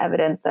seen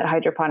evidence that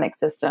hydroponic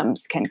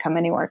systems can come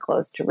anywhere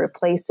close to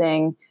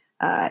replacing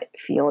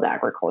field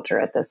agriculture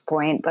at this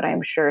point, but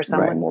I'm sure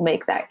someone will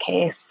make that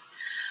case.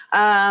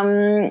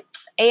 And,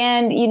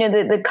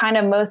 the kind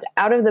of most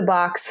out of the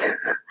box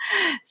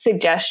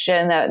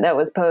suggestion that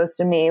was posed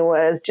to me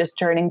was just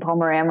turning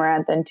Palmer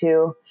amaranth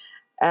into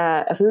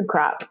a food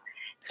crop.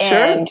 Sure.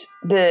 And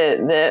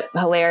the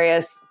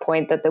hilarious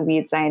point that the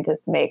weed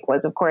scientists make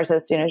was, of course,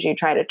 as soon as you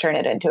try to turn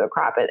it into a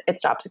crop, it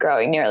stops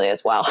growing nearly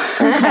as well.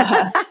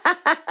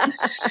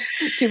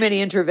 Too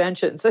many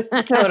interventions.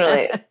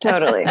 Totally.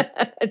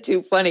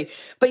 Too funny.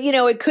 But,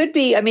 it could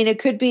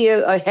be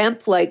a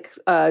hemp-like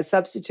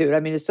substitute.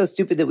 It's so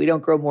stupid that we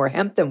don't grow more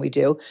hemp than we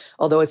do,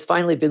 although it's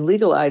finally been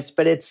legalized.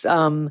 But it's,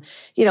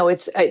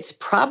 it's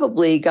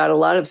probably got a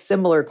lot of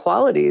similar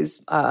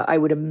qualities, I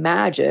would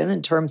imagine,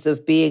 in terms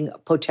of being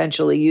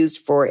potentially used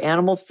for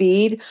animal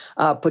feed,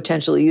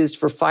 potentially used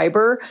for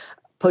fiber,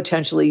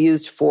 potentially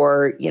used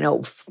for,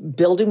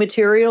 building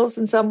materials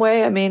in some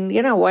way.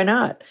 Why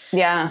not?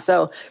 Yeah.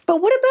 So,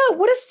 but what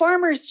if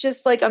farmers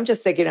just I'm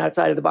just thinking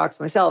outside of the box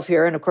myself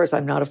here. And of course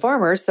I'm not a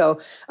farmer. So,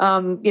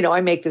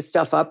 I make this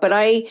stuff up, but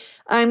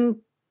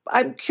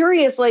I'm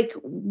curious, I'm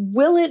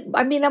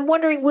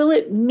wondering, will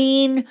it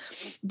mean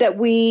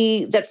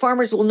that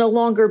farmers will no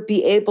longer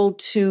be able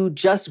to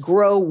just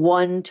grow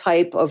one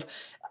type of,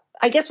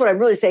 I guess what I'm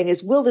really saying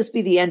is, will this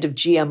be the end of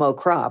GMO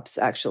crops,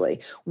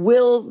 actually?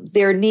 Will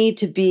there need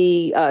to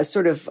be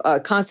sort of a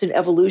constant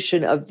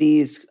evolution of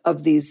these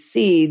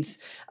seeds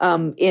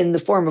in the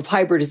form of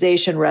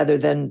hybridization rather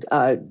than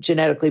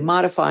genetically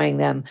modifying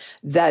them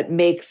that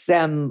makes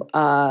them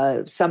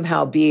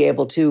somehow be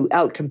able to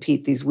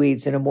outcompete these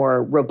weeds in a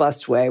more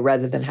robust way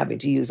rather than having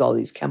to use all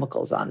these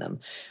chemicals on them?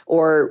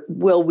 Or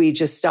will we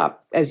just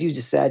stop, as you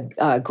just said,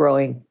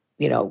 growing,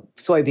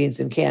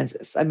 soybeans in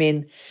Kansas?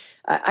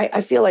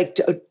 I feel like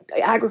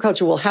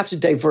agriculture will have to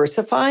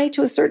diversify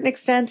to a certain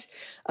extent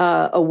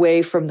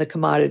away from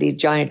the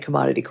giant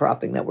commodity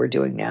cropping that we're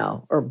doing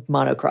now, or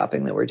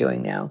monocropping that we're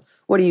doing now.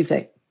 What do you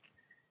think?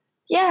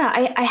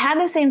 Yeah, I had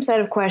the same set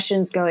of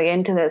questions going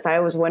into this. I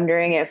was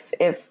wondering if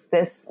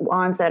this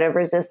onset of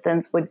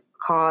resistance would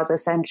cause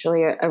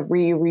essentially a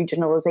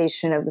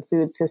re-regionalization of the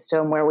food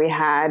system, where we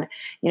had,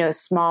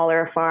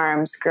 smaller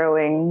farms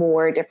growing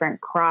more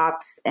different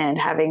crops and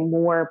having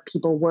more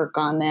people work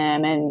on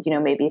them. And,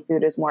 maybe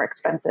food is more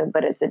expensive,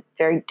 but it's a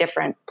very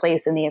different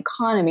place in the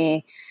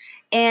economy.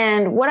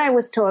 And what I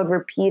was told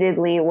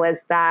repeatedly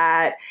was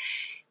that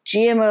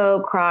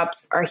GMO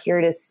crops are here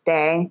to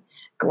stay.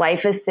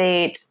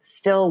 Glyphosate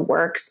still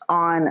works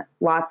on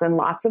lots and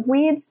lots of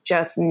weeds,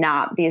 just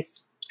not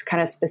these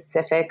kind of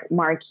specific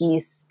marquee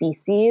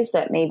species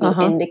that may be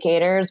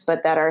indicators,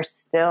 but that are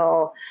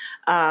still,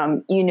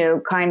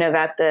 kind of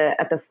at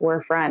the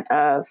forefront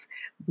of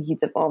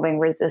weeds evolving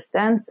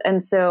resistance.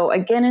 And so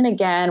again and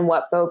again,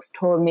 what folks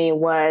told me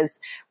was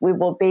we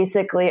will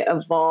basically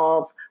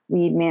evolve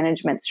weed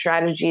management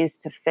strategies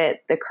to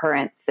fit the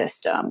current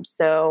system.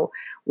 So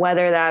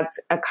whether that's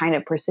a kind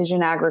of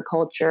precision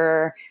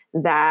agriculture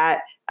that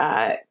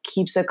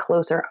keeps a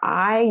closer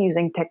eye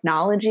using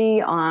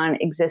technology on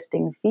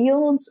existing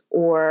fields,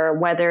 or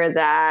whether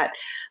that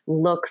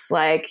looks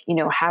like,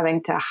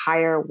 having to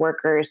hire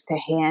workers to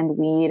hand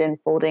weed and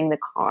folding the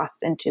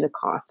cost into the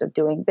cost of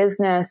doing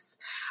business.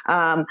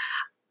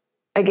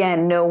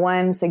 Again, no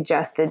one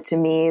suggested to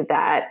me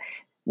that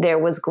there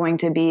was going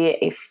to be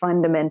a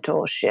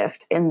fundamental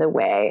shift in the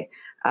way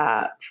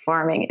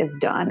farming is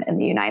done in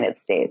the United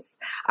States.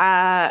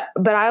 But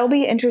I'll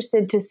be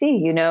interested to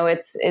see,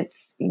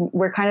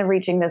 we're kind of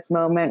reaching this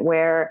moment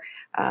where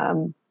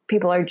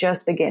people are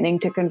just beginning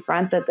to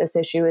confront that this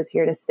issue is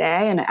here to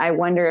stay. And I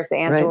wonder if the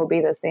answer will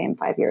be the same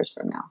 5 years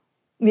from now.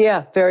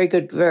 Yeah, very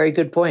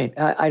good point.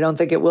 I don't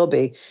think it will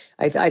be.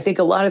 I think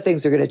a lot of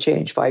things are going to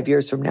change 5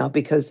 years from now,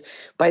 because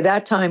by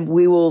that time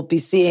we will be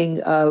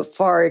seeing a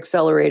far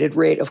accelerated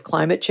rate of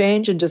climate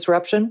change and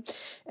disruption.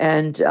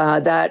 And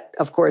that,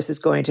 of course, is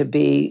going to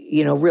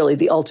be, really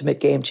the ultimate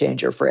game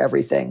changer for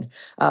everything,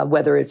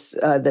 whether it's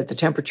that the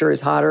temperature is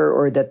hotter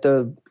or that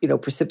the,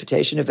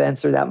 precipitation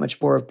events are that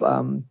much more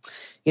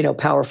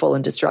powerful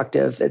and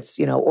destructive. It's,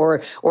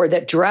 or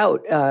that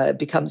drought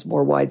becomes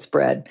more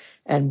widespread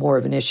and more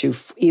of an issue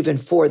even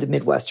for the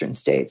Midwestern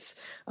states.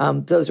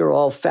 Those are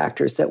all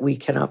factors that we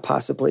cannot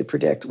possibly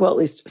predict. Well, at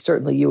least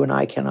certainly you and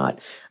I cannot.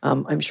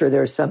 I'm sure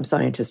there's some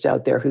scientist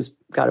out there who's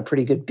got a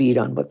pretty good beat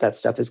on what that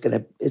stuff is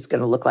going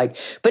to look like.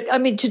 But I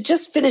mean, to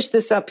just finish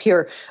this up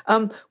here,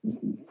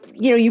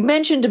 you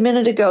mentioned a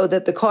minute ago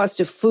that the cost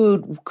of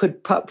food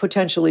could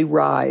potentially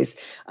rise.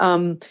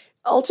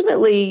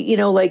 Ultimately,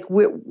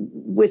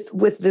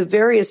 with the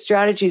various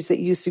strategies that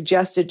you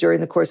suggested during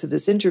the course of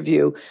this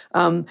interview,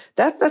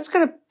 that's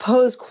going to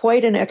pose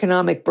quite an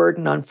economic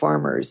burden on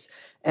farmers.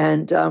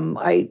 And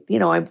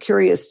I'm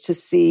curious to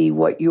see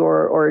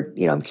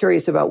I'm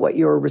curious about what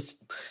your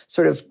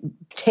sort of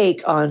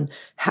take on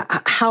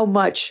how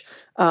much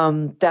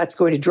that's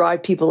going to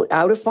drive people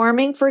out of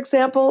farming, for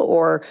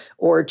example,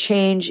 or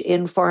change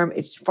in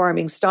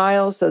farming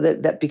styles so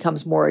that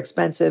becomes more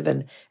expensive,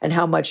 and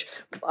how much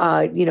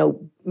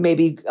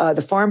maybe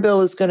the Farm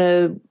Bill is going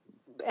to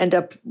end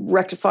up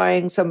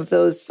rectifying some of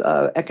those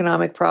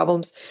economic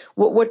problems.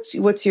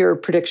 What's your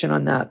prediction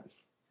on that?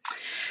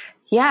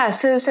 Yeah,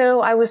 so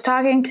I was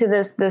talking to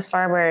this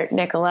farmer,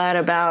 Nicolette,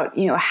 about,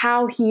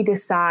 how he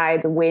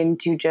decides when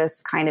to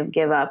just kind of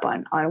give up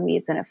on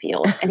weeds in a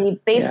field. And he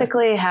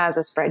basically has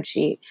a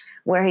spreadsheet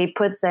where he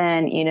puts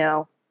in,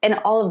 and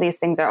all of these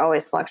things are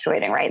always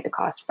fluctuating, right? The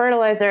cost of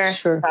fertilizer,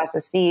 the cost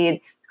of seed,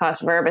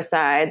 cost of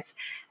herbicides.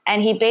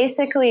 And he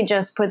basically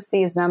just puts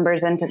these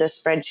numbers into the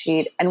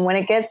spreadsheet. And when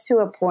it gets to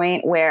a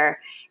point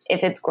where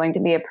if it's going to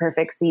be a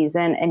perfect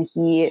season and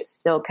he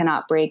still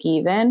cannot break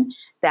even,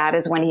 that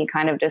is when he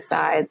kind of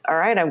decides, all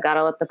right, I've got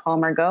to let the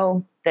Palmer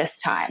go this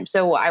time.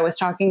 So I was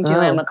talking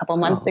to him a couple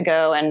months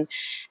ago,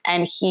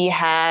 and he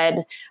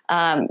had,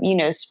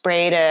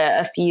 sprayed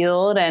a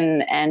field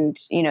and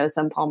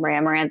some Palmer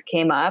amaranth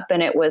came up,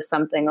 and it was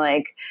something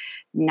like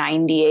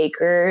 90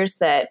 acres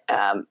that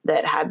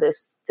had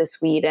this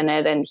weed in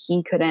it, and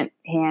he couldn't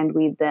hand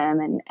weed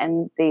them.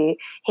 And the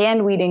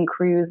hand weeding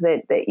crews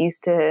that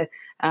used to,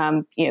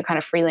 kind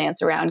of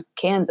freelance around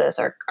Kansas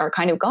are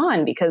kind of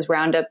gone because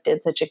Roundup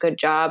did such a good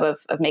job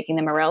of making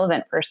them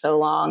irrelevant for so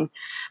long.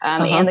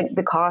 And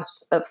the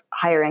cost of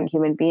hiring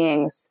human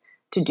beings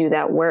to do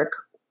that work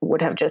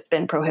would have just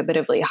been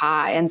prohibitively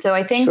high. And so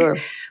I think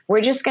we're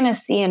just going to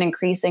see an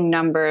increasing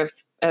number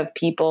of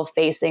people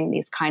facing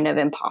these kind of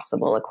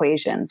impossible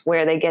equations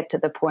where they get to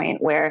the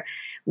point where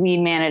weed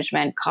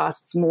management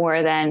costs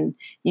more than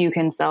you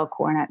can sell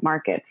corn at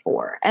market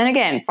for. And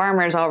again,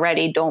 farmers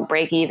already don't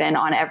break even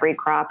on every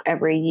crop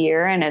every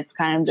year. And it's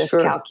kind of this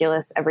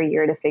calculus every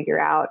year to figure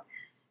out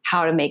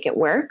how to make it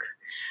work.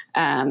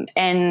 And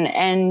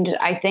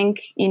I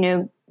think,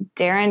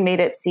 Darren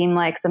made it seem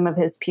like some of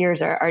his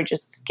peers are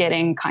just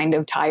getting kind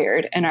of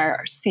tired and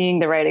are seeing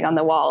the writing on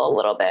the wall a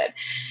little bit.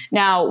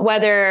 Now,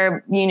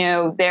 whether,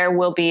 there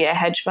will be a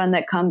hedge fund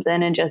that comes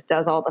in and just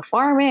does all the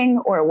farming,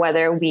 or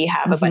whether we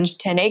have a bunch of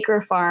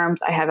 10-acre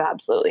farms, I have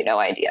absolutely no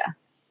idea.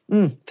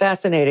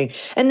 Fascinating.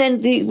 And then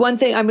the one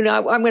thing, I'm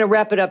going to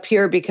wrap it up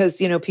here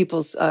because,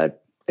 people's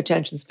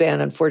attention span,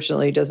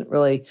 unfortunately, doesn't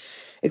really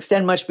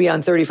extend much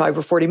beyond 35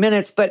 or 40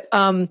 minutes. But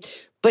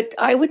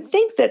I would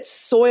think that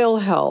soil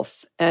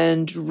health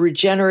and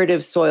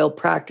regenerative soil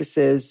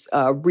practices,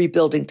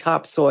 rebuilding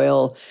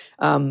topsoil,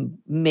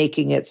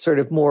 making it sort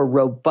of more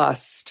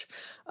robust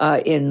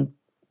in,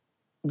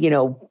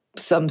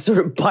 some sort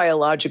of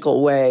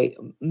biological way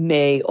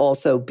may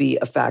also be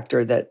a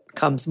factor that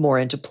comes more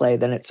into play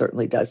than it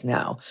certainly does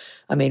now.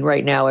 I mean,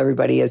 right now,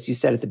 everybody, as you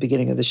said at the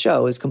beginning of the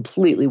show, is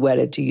completely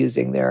wedded to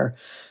using their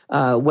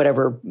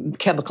whatever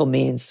chemical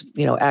means,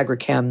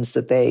 agrochems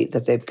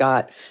that they've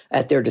got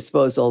at their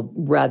disposal,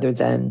 rather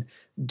than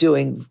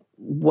doing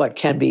what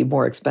can be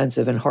more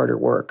expensive and harder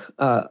work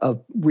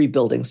of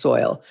rebuilding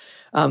soil.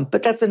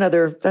 But that's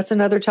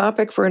another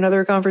topic for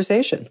another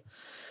conversation.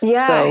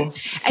 Yeah. So,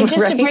 and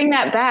just right? to bring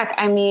that back,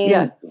 I mean,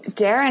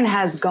 Darren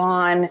has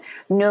gone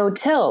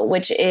no-till,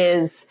 which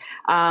is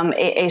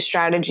a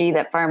strategy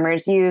that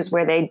farmers use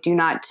where they do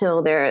not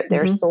till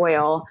their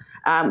soil,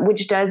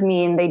 which does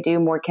mean they do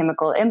more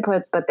chemical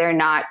inputs, but they're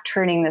not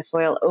turning the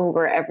soil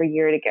over every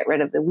year to get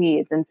rid of the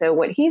weeds. And so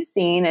what he's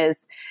seen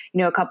is,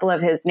 a couple of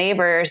his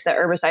neighbors, the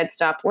herbicide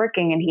stopped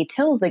working and he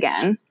tills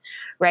again.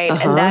 Right.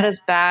 And that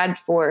is bad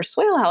for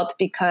soil health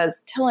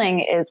because tilling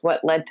is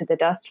what led to the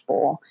Dust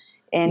Bowl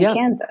in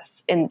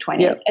Kansas in the 20s.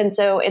 Yep. And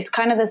so it's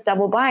kind of this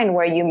double bind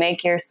where you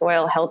make your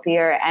soil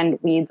healthier and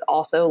weeds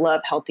also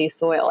love healthy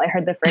soil. I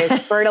heard the phrase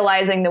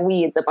fertilizing the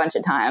weeds a bunch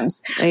of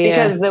times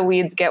because the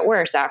weeds get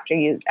worse after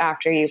you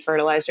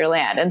fertilize your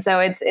land. And so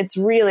it's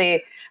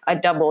really a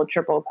double,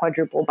 triple,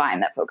 quadruple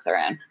bind that folks are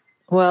in.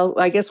 Well,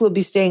 I guess we'll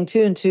be staying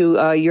tuned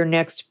to your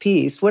next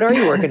piece. What are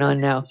you working on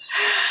now?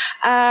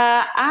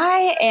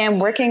 I am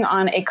working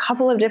on a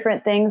couple of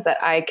different things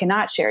that I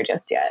cannot share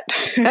just yet.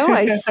 Oh,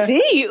 I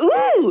see.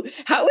 Ooh,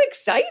 how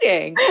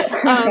exciting.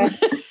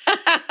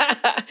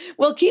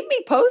 Well, keep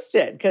me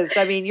posted because,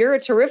 you're a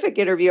terrific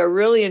interview. I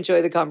really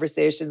enjoy the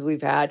conversations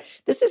we've had.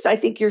 This is, I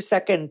think, your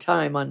second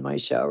time on my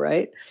show,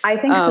 right? I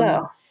think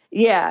so.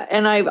 Yeah.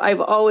 And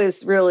I've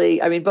always really,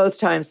 both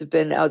times have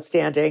been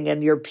outstanding.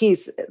 And your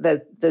piece,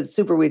 the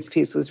Superweeds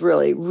piece was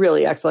really,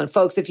 really excellent.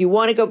 Folks, if you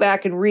want to go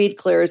back and read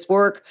Claire's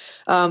work,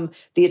 The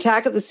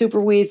Attack of the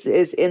Superweeds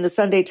is in the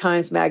Sunday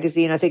Times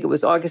Magazine. I think it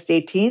was August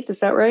 18th.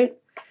 Is that right?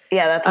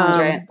 Yeah, that sounds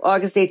right.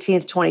 August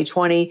 18th,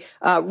 2020.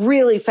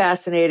 Really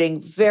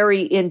fascinating,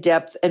 very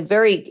in-depth and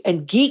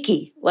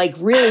geeky, like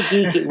really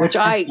geeky, which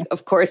I,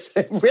 of course,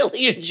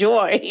 really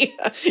enjoy.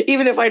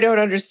 Even if I don't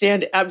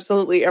understand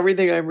absolutely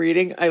everything I'm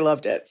reading, I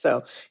loved it.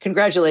 So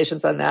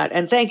congratulations on that.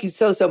 And thank you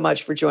so, so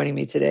much for joining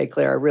me today,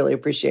 Claire. I really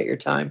appreciate your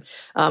time.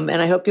 And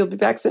I hope you'll be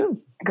back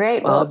soon.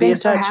 Great. Well,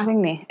 thanks for having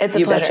me. It's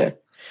a pleasure. Betcha.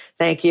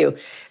 Thank you.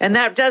 And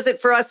that does it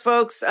for us,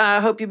 folks. I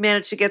hope you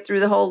managed to get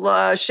through the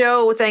whole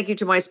show. Thank you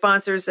to my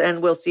sponsors,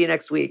 and we'll see you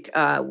next week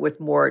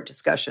with more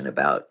discussion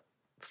about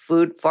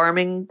food,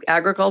 farming,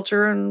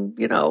 agriculture, and,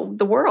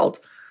 the world.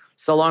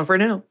 So long for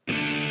now.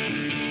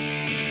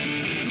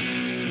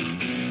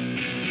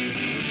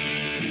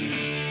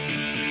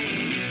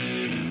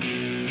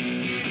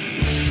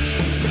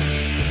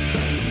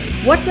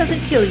 What Doesn't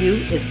Kill You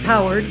is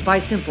powered by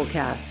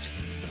Simplecast.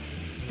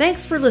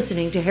 Thanks for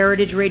listening to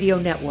Heritage Radio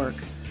Network,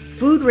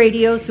 food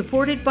radio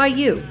supported by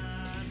you.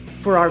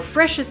 For our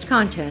freshest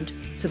content,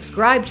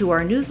 subscribe to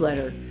our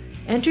newsletter.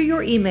 Enter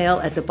your email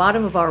at the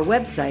bottom of our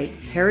website,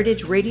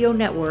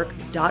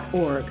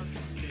 heritageradionetwork.org.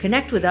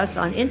 Connect with us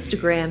on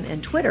Instagram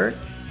and Twitter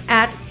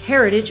at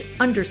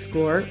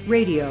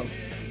 @heritage_radio.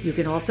 You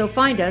can also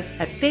find us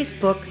at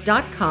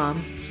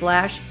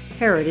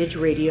facebook.com/Heritage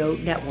Radio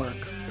Network.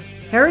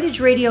 Heritage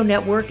Radio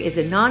Network is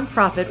a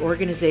nonprofit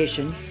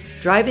organization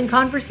driving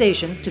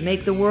conversations to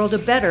make the world a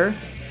better,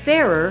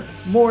 fairer,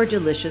 more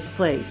delicious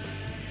place.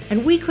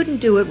 And we couldn't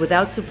do it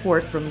without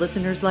support from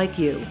listeners like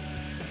you.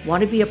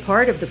 Want to be a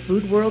part of the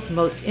food world's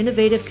most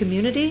innovative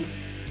community?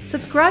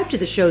 Subscribe to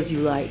the shows you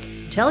like,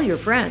 tell your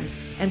friends,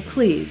 and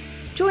please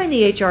join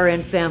the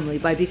HRN family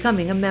by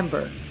becoming a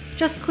member.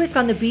 Just click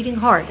on the beating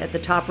heart at the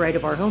top right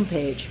of our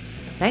homepage.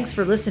 Thanks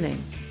for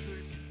listening.